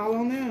put it all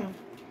on them.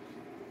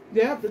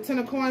 Yep, the 10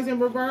 of coins in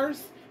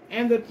reverse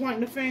and the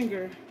pointing the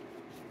finger.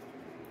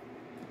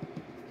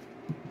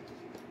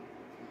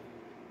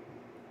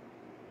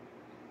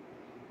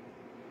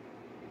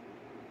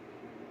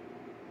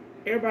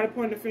 Everybody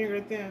pointing the finger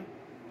at them.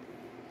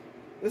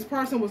 This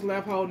person was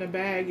left holding a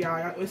bag,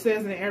 y'all. It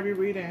says in every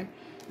reading,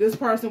 this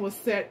person was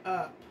set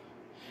up.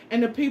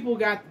 And the people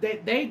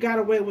they got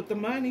away with the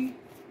money.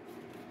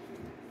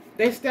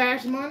 They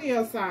stashed money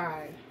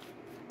aside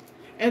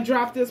and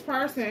dropped this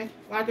person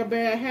like a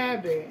bad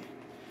habit.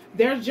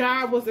 Their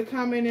job was to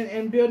come in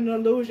and build an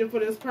illusion for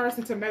this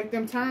person to make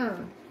them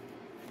turn.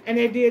 And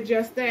they did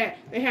just that.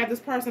 They had this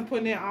person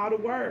putting in all the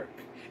work.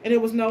 And it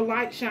was no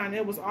light shining.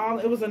 It was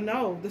a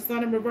no. The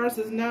sun in reverse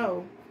is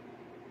no.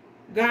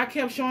 God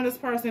kept showing this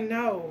person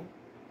no.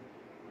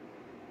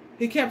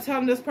 He kept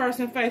telling this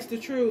person, face the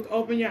truth.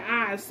 Open your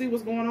eyes. See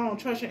what's going on.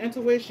 Trust your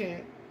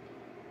intuition.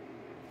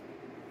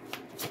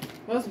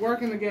 Let's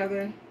working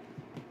together.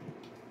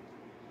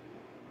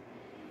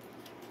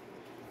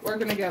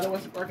 Working together.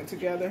 What's working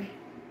together?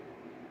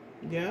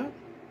 Yeah.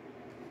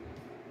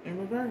 In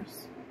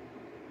reverse.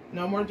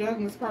 No more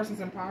judging. This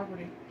person's in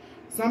poverty.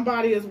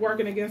 Somebody is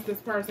working against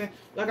this person.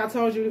 Like I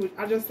told you,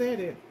 I just said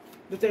it.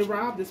 That they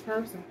robbed this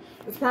person.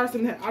 This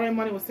person, all their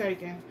money was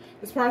taken.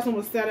 This person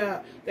was set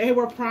up. They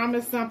were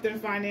promised something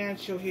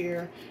financial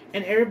here.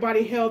 And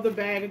everybody held the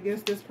bag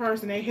against this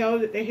person. They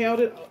held it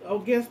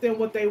against them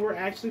what they were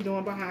actually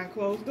doing behind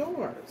closed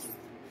doors.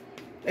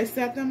 They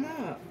set them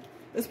up.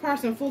 This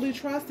person fully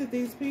trusted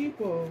these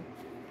people.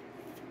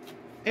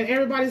 And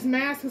everybody's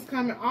mask is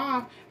coming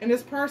off. And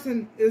this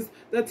person the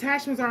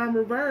attachments are in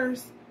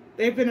reverse.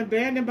 They've been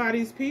abandoned by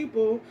these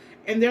people.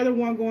 And they're the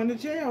one going to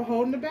jail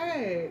holding the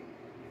bag.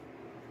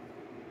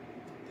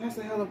 That's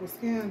a hell of a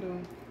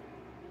scandal.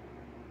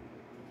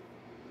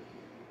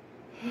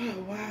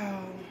 Oh,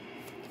 wow.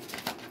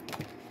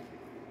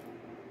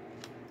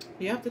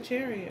 Yep, the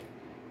Chariot.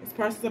 This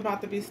person's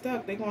about to be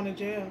stuck. They're going to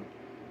jail.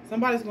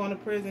 Somebody's going to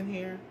prison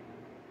here.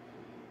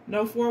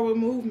 No forward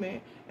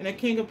movement. And the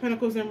King of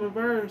Pentacles in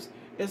reverse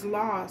is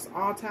lost.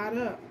 All tied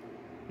up.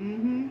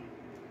 The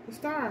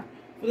Star.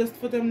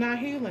 For them not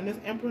healing. This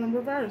Emperor in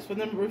reverse. For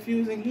them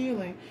refusing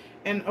healing.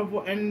 And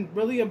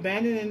really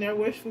abandoning their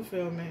wish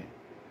fulfillment.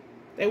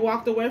 They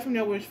walked away from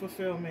their wish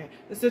fulfillment.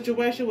 The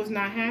situation was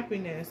not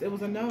happiness. It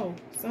was a no.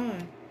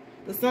 Sun.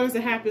 The Sun is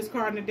the happiest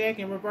card in the deck.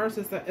 In reverse,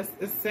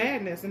 it's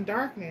sadness and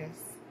darkness.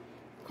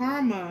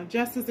 Karma.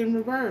 Justice in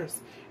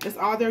reverse. It's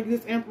all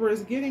this Emperor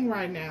is getting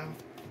right now.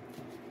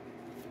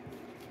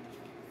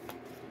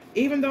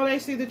 Even though they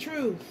see the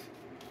truth.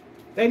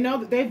 They know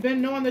that they've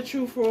been knowing the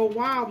truth for a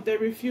while, but they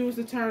refuse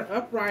to turn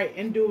upright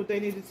and do what they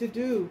needed to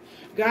do.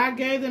 God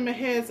gave them a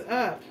heads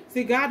up.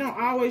 See, God don't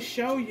always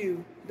show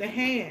you the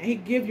hand. He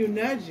give you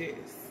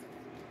nudges.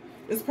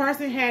 This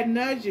person had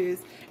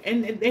nudges,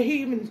 and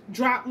he even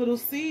dropped little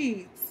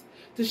seeds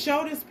to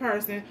show this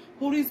person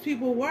who these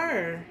people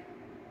were.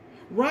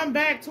 Run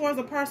back towards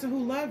a person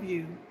who loved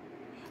you.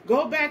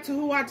 Go back to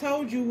who I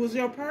told you was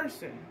your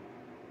person.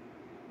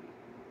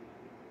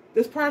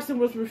 This person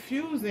was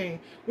refusing.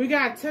 We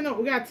got 10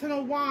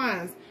 of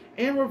Wands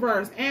in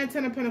reverse and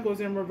 10 of Pentacles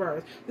in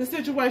reverse. This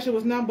situation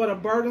was nothing but a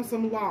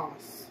burdensome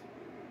loss.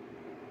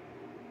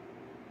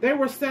 They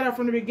were set up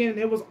from the beginning.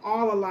 It was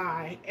all a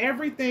lie.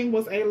 Everything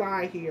was a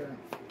lie here.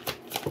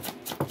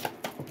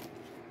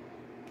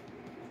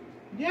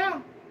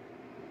 Yeah.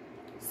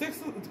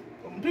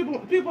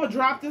 People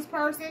dropped this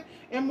person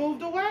and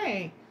moved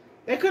away.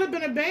 They could have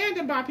been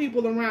abandoned by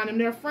people around them.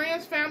 Their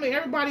friends, family,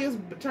 everybody has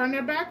turned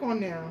their back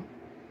on them.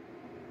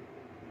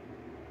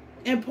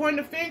 And pointing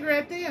the finger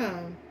at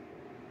them.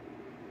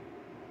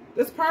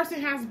 This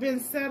person has been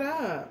set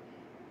up.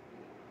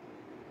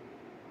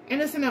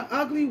 And it's in an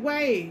ugly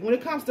way. When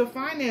it comes to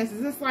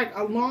finances, it's like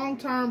a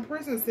long-term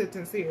prison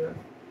sentence here.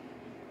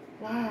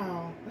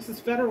 Wow. This is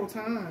federal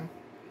time.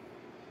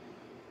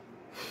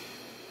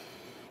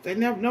 They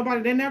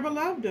never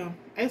loved them.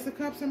 Ace of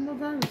Cups in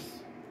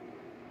reverse.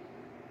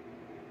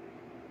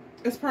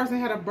 This person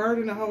had a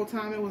burden the whole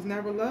time. It was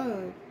never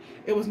love.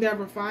 It was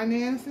never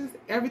finances.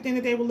 Everything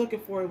that they were looking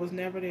for, it was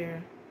never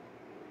there.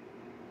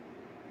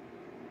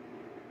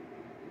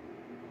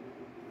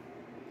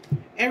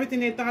 Everything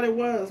they thought it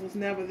was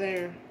never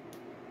there.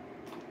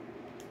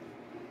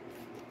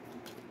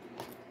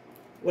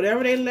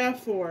 Whatever they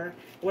left for,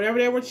 whatever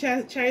they were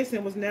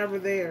chasing was never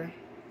there.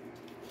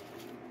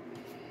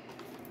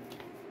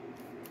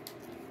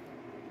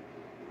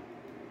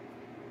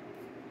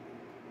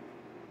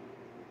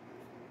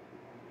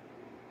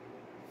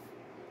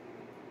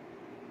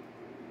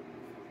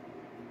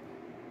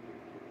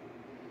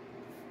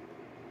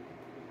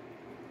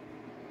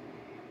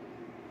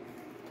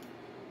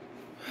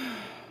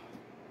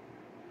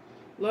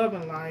 Love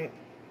and light.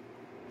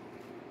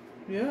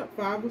 Yep,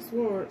 Five of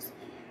Swords.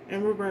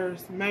 In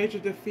reverse, major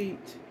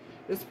defeat.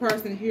 This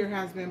person here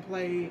has been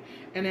played,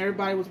 and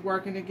everybody was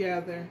working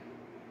together.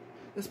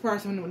 This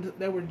person,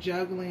 they were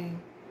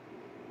juggling.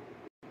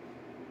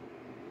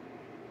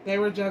 They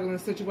were juggling a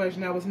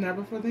situation that was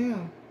never for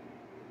them.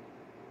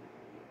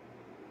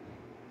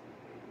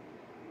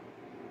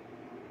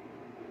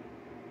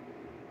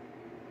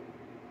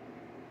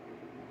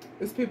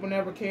 These people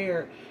never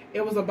cared.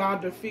 It was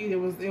about defeat. It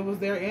was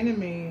their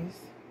enemies.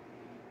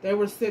 They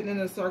were sitting in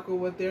a circle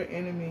with their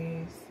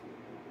enemies,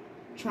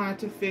 trying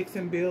to fix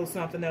and build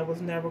something that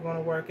was never going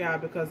to work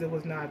out because it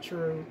was not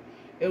true.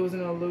 It was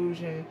an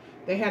illusion.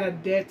 They had a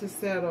debt to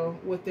settle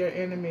with their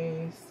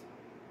enemies,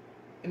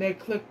 and they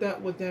clicked up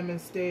with them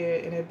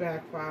instead, and it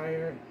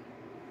backfired.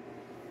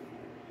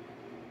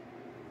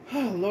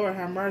 Oh, Lord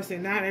have mercy.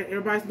 Now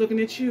everybody's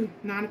looking at you.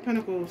 Nine of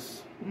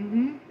Pentacles.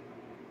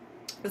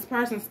 This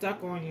person's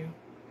stuck on you.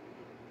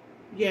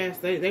 Yes,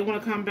 they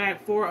want to come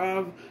back. Four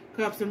of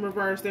Cups in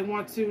reverse. They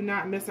want to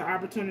not miss an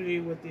opportunity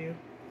with you.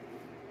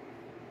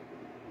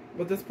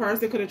 But this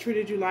person could have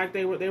treated you like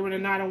they were the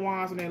Knight of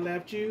Wands when they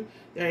left you.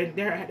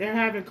 They're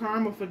having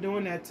karma for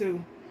doing that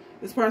too.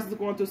 This person's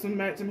going through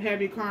some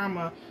heavy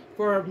karma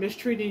for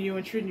mistreating you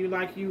and treating you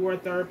like you were a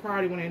third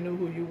party when they knew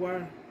who you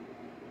were.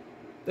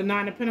 The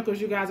Nine of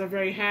Pentacles, you guys are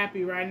very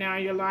happy right now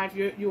in your life.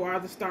 You are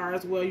the star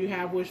as well. You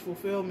have wish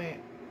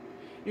fulfillment.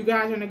 You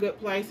guys are in a good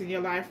place in your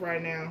life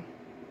right now.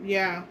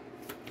 Yeah.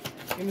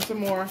 Give me some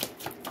more.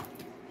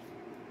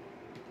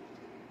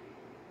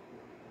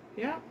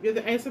 Yeah, you're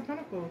the Ace of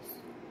Pentacles.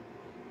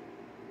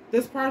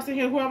 This person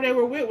here, whoever they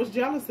were with, was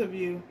jealous of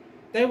you.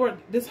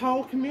 This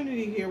whole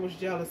community here was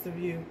jealous of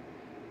you.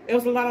 It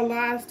was a lot of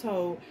lies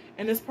told.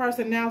 And this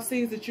person now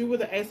sees that you were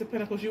the Ace of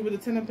Pentacles, you were the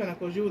Ten of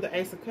Pentacles, you were the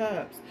Ace of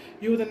Cups,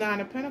 you were the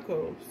Nine of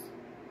Pentacles.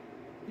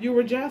 You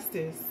were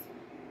justice.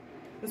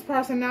 This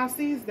person now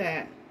sees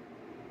that.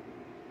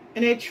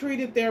 And they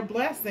treated their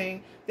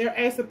blessing, their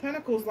Ace of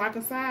Pentacles, like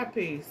a side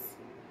piece.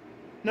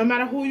 No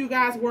matter who you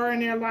guys were in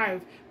their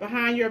life,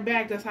 behind your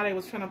back, that's how they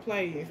was trying to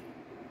play you.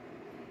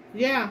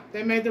 Yeah,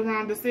 they made the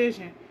wrong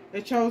decision.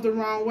 They chose the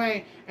wrong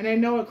way. And they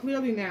know it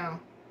clearly now.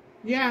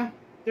 Yeah,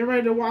 they're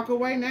ready to walk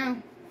away now.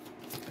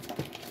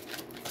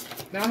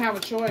 They don't have a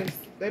choice.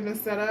 They've been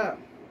set up.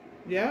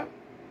 Yep.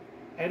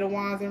 Eight of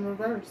Wands in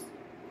reverse.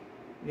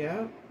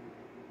 Yep.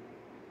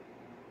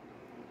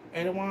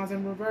 Eight of Wands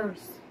in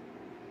reverse.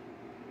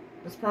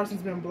 This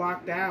person's been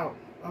blocked out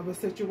of a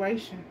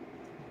situation.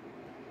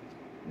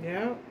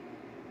 Yep.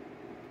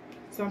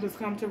 Something's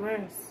come to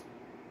rest.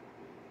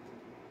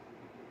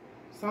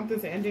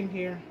 Something's ending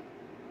here.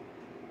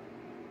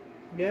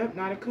 Yep,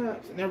 Knight of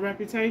Cups. And their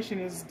reputation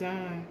is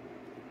done.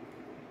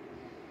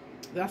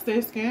 That's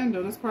their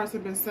scandal. This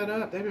person been set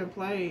up. They've been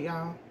played,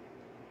 y'all.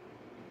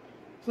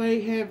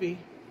 Played heavy.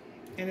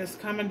 And it's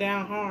coming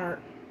down hard.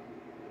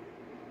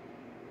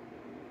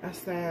 That's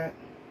sad.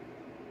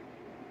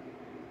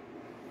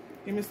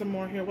 Give me some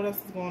more here. What else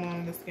is going on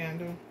in this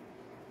scandal?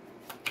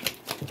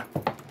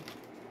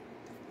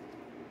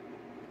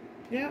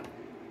 Yep.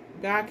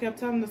 God kept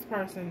telling this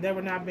person they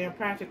were not being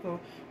practical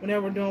when they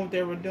were doing what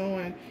they were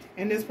doing.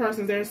 And this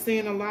person, they're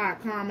seeing a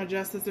lot. Karma,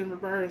 justice in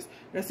reverse.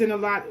 They're seeing a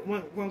lot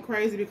went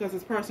crazy because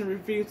this person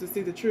refused to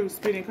see the truth.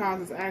 Speeding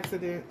causes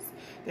accidents.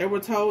 They were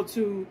told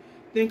to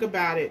think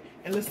about it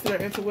and listen to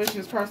their intuition.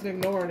 This person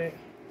ignored it.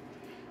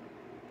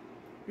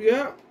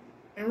 Yep.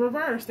 In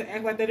reverse. They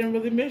act like they didn't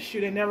really miss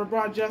you. They never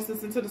brought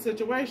justice into the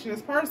situation.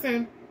 This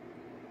person,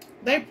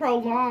 they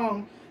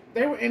prolonged.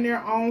 They were in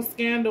their own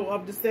scandal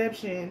of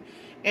deception.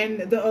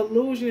 And the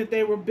illusion that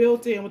they were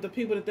built in with the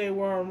people that they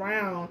were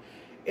around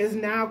is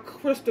now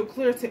crystal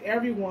clear to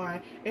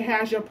everyone. It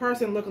has your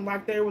person looking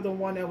like they were the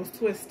one that was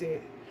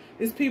twisted.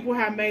 These people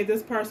have made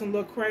this person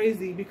look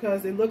crazy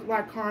because it looked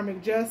like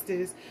karmic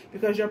justice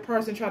because your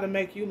person tried to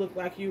make you look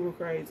like you were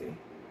crazy.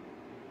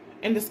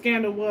 And the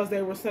scandal was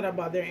they were set up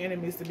by their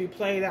enemies to be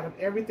played out of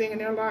everything in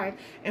their life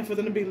and for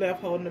them to be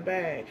left holding the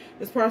bag.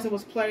 This person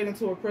was played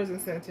into a prison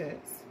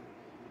sentence.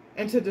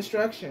 Into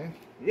destruction.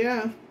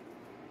 Yeah.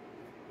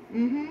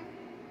 Mm-hmm.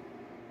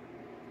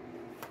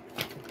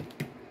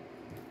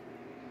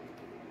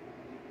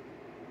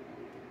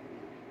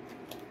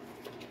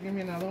 Give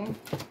me another one.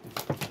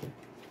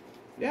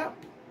 Yep.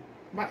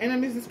 My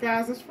enemies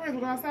disguised as friends.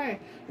 What did I say?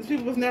 These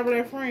people was never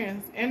their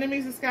friends.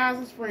 Enemies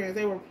disguised as friends.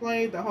 They were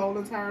played the whole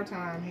entire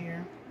time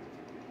here.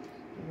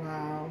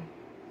 Wow.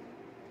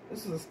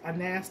 This is a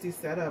nasty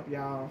setup,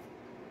 y'all.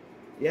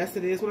 Yes,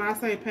 it is what I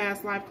say.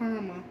 Past life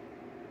karma.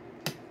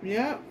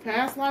 Yep.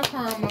 Past life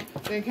karma.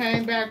 Then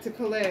came back to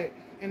collect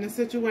in the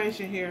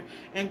situation here.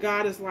 And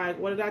God is like,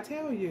 what did I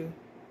tell you?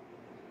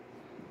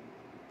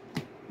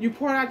 You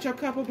poured out your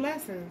cup of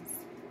blessings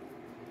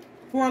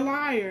for a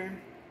liar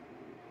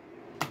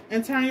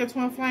and turn your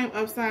twin flame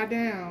upside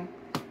down.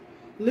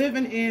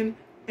 Living in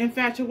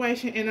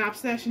infatuation and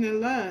obsession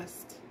and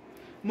lust.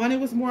 Money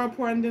was more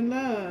important than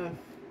love.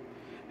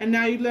 And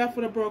now you left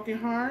with a broken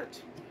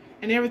heart.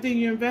 And everything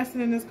you invested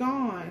in is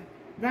gone.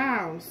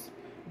 Vows.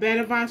 Bad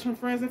advice from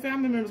friends and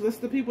family members.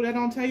 Listen to people that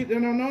don't tell you, they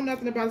don't know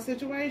nothing about the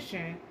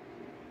situation.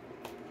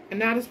 And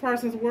now this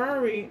person's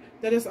worried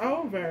that it's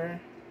over.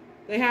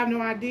 They have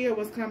no idea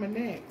what's coming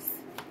next.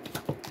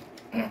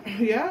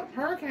 Yep,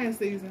 hurricane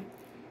season.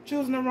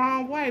 Choosing the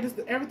wrong way.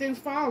 Everything's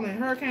falling.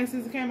 Hurricane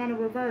season came out in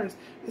reverse.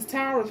 This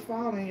tower is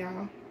falling,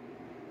 y'all.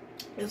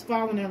 It's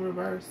falling in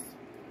reverse.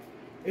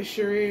 It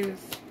sure is.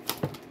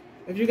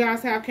 If you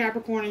guys have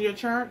Capricorn in your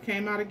chart,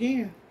 came out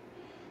again.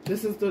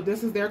 This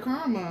is their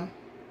karma.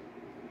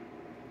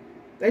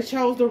 They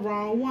chose the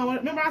wrong one.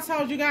 Remember I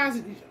told you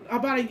guys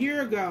about a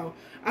year ago,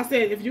 I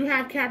said if you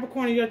have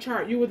Capricorn in your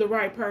chart, you were the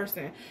right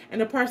person. And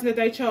the person that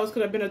they chose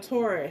could have been a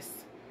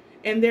Taurus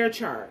in their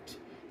chart.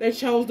 They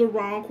chose the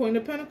wrong Queen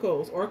of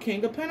Pentacles or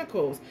King of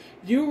Pentacles.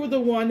 You were the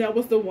one that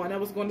was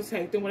going to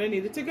take them where they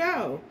needed to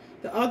go.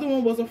 The other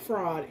one was a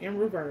fraud in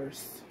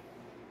reverse.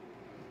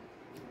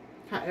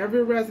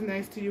 However it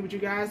resonates to you, but you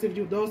guys,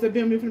 those that have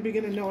been with me from the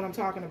beginning know what I'm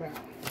talking about.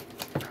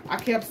 I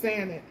kept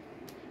saying it.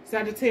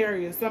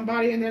 Sagittarius.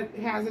 Somebody in there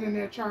has it in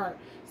their chart.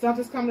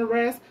 Something's come to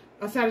rest.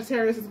 A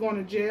Sagittarius is going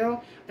to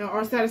jail.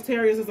 Or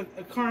Sagittarius is a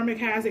karmic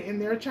has it in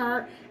their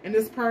chart. And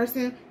this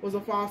person was a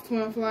false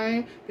twin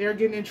flame. They're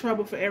getting in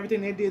trouble for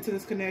everything they did to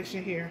this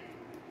connection here.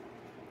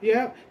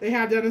 Yep. They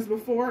have done this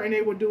before and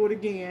they will do it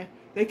again.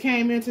 They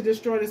came in to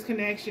destroy this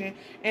connection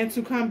and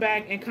to come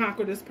back and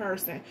conquer this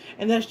person.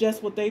 And that's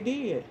just what they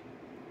did.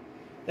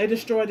 They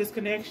destroyed this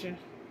connection.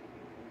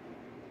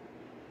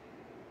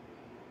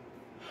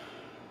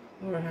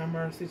 Lord have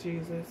mercy,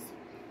 Jesus.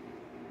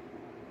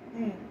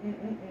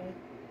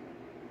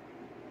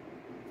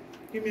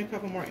 Give me a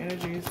couple more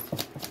energies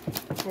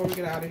before we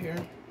get out of here.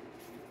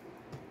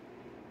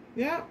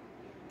 Yep.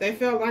 They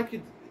felt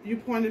like you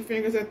pointed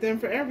fingers at them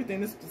for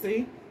everything.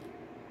 See?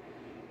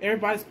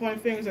 Everybody's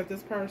pointing fingers at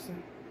this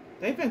person.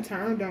 They've been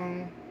turned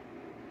on.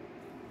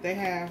 They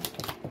have.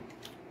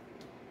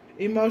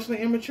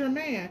 Emotionally immature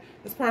man.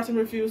 This person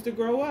refused to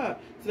grow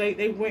up. So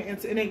they went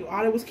into, and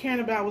all they was caring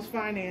about was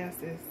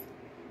finances.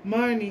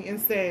 Money and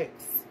sex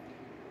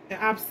and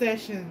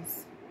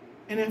obsessions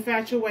and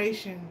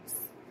infatuations.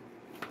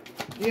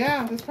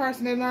 Yeah, this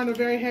person, they learned a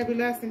very heavy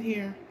lesson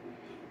here.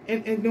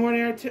 And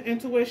ignoring their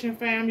intuition,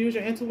 fam. Use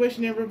your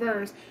intuition in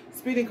reverse.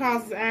 Speeding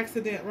causes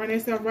accident. Run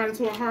yourself right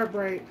into a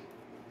heartbreak.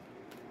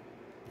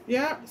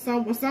 Yep,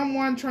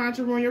 someone trying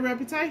to ruin your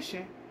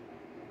reputation.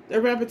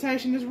 Their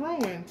reputation is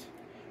ruined.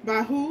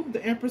 By who?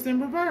 The Empress in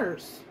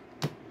reverse.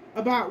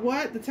 About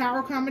what? The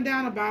Tower coming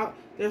down. About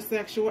their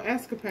sexual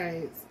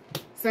escapades.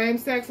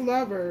 Same-sex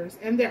lovers.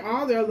 And they're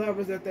all their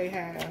lovers that they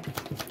have.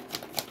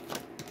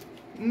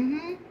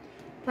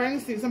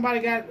 Pregnancy. Somebody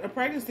got a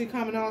pregnancy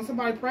coming on.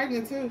 Somebody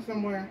pregnant too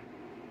somewhere.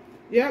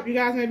 Yep, you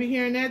guys may be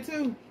hearing that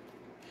too.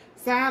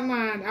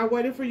 Sideline. I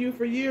waited for you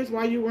for years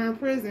while you were in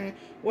prison.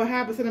 What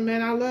happened to the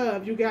man I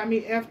love? You got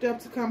me effed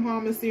up to come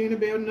home and see you in the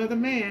bed with another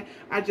man.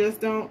 I just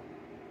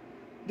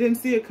didn't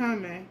see it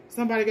coming.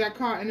 Somebody got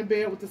caught in the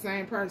bed with the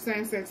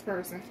same-sex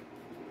person.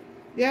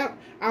 Yep,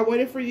 I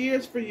waited for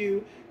years for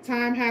you.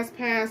 Time has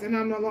passed and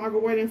I'm no longer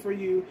waiting for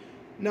you.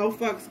 No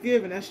fucks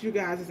given. That's you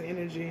guys'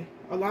 energy.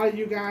 A lot of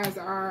you guys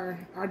are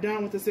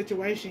done with the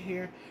situation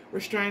here.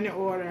 Restraining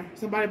order.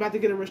 Somebody about to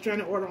get a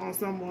restraining order on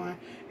someone.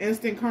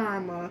 Instant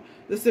karma.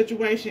 The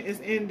situation is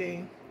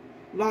ending.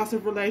 Loss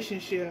of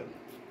relationship.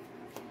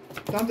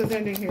 Something's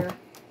ending here.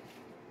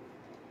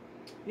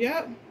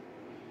 Yep.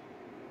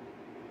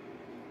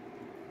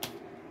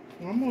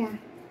 One more.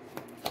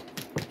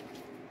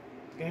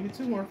 Gave me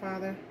two more,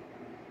 Father.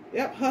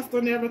 Yep,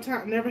 hustler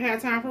never had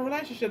time for a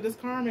relationship. This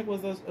karmic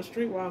was a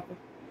streetwalker.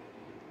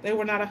 They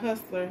were not a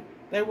hustler.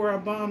 They were a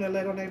bum that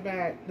laid on their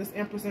back. This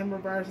Empress in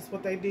reverse is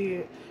what they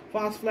did.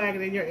 False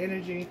flagging in your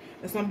energy.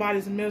 And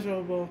somebody's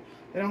miserable.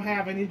 They don't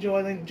have any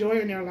joy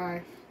in their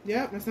life.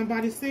 Yep, and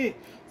somebody's sick.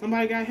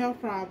 Somebody got health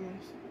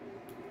problems.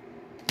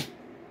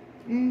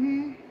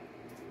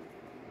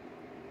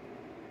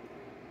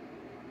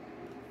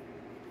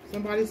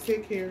 Somebody's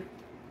sick here.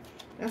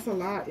 That's a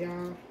lot,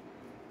 y'all.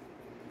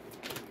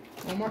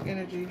 One more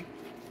energy.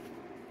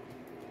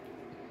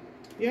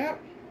 Yep.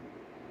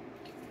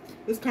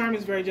 This karma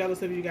is very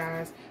jealous of you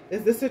guys.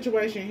 It's this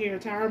situation here,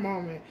 Tower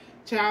moment.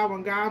 Child,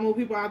 when God move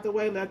people out the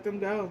way, let them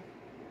go.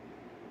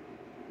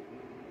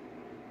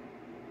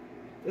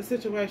 This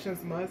situation is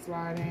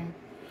mudsliding.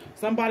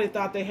 Somebody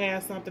thought they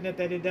had something that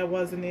they did. That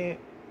wasn't it.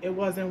 It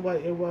wasn't what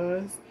it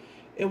was.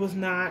 It was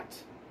not.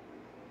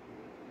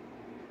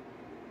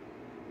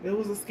 It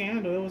was a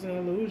scandal. It was an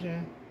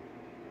illusion.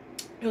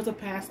 It was a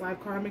past life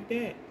karmic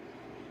debt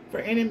for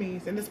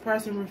enemies. And this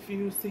person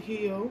refused to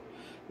heal.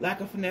 Lack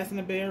of finesse in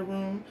the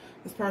bedroom.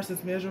 This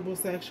person's miserable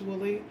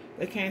sexually.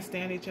 They can't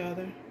stand each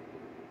other.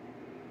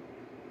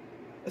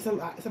 It's a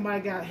lot.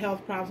 Somebody got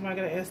health problems.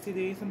 Somebody got an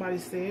STD.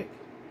 Somebody's sick.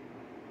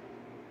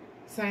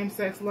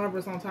 Same-sex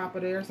lovers on top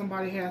of there.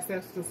 Somebody had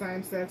sex with the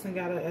same sex and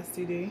got an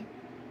STD.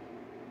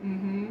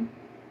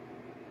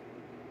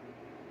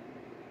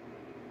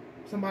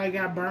 Somebody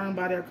got burned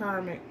by their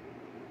karmic.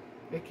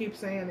 They keep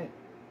saying it.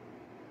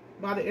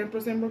 By the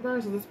Empress in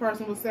reverse. This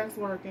person was sex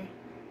working.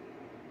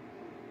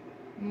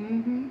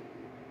 And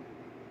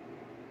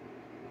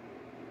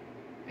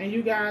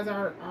you guys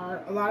are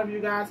a lot of you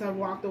guys have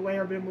walked away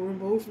or been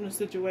removed from the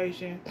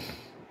situation.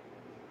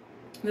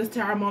 This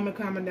Tower moment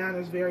coming down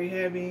is very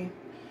heavy.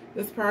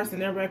 This person,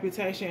 their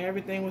reputation,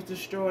 everything was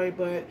destroyed,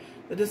 but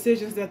the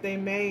decisions that they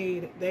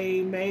made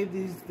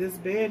this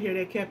bed here,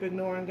 they kept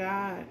ignoring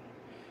God.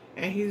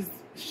 And he's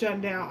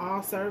shutting down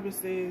all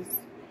services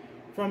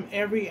from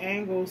every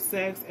angle,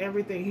 sex,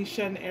 everything. He's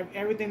shutting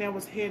everything that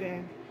was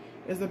hidden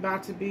is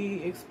about to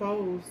be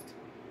exposed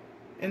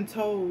and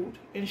told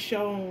and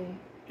shown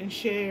and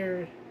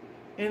shared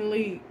and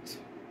leaked.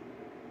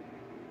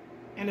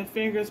 And the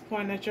finger's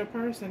pointing at your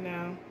person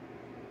now.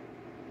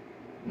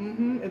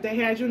 If they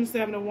had you in the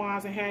Seven of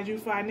Wands and had you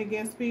fighting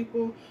against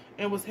people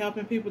and was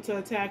helping people to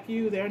attack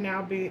you, they're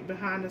now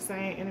behind the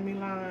same enemy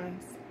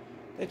lines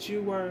that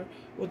you were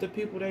with the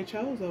people they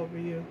chose over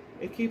you.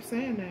 It keeps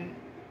saying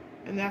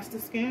that. And that's the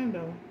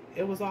scandal.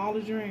 It was all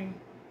a dream.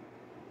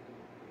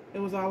 It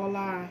was all a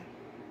lie.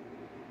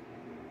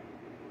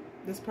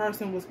 This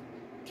person was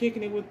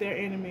kicking it with their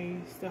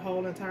enemies the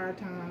whole entire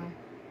time.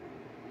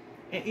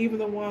 And even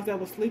the ones that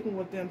were sleeping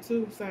with them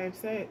too, same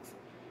sex,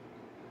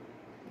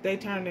 they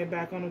turned their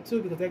back on them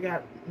too because they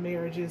got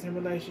marriages and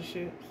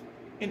relationships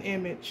and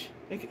image.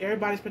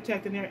 Everybody's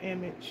protecting their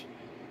image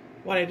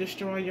while they're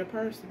destroying your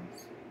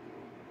persons.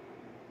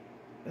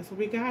 That's what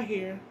we got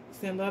here.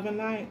 Send love and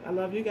light. I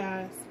love you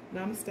guys.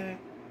 Namaste.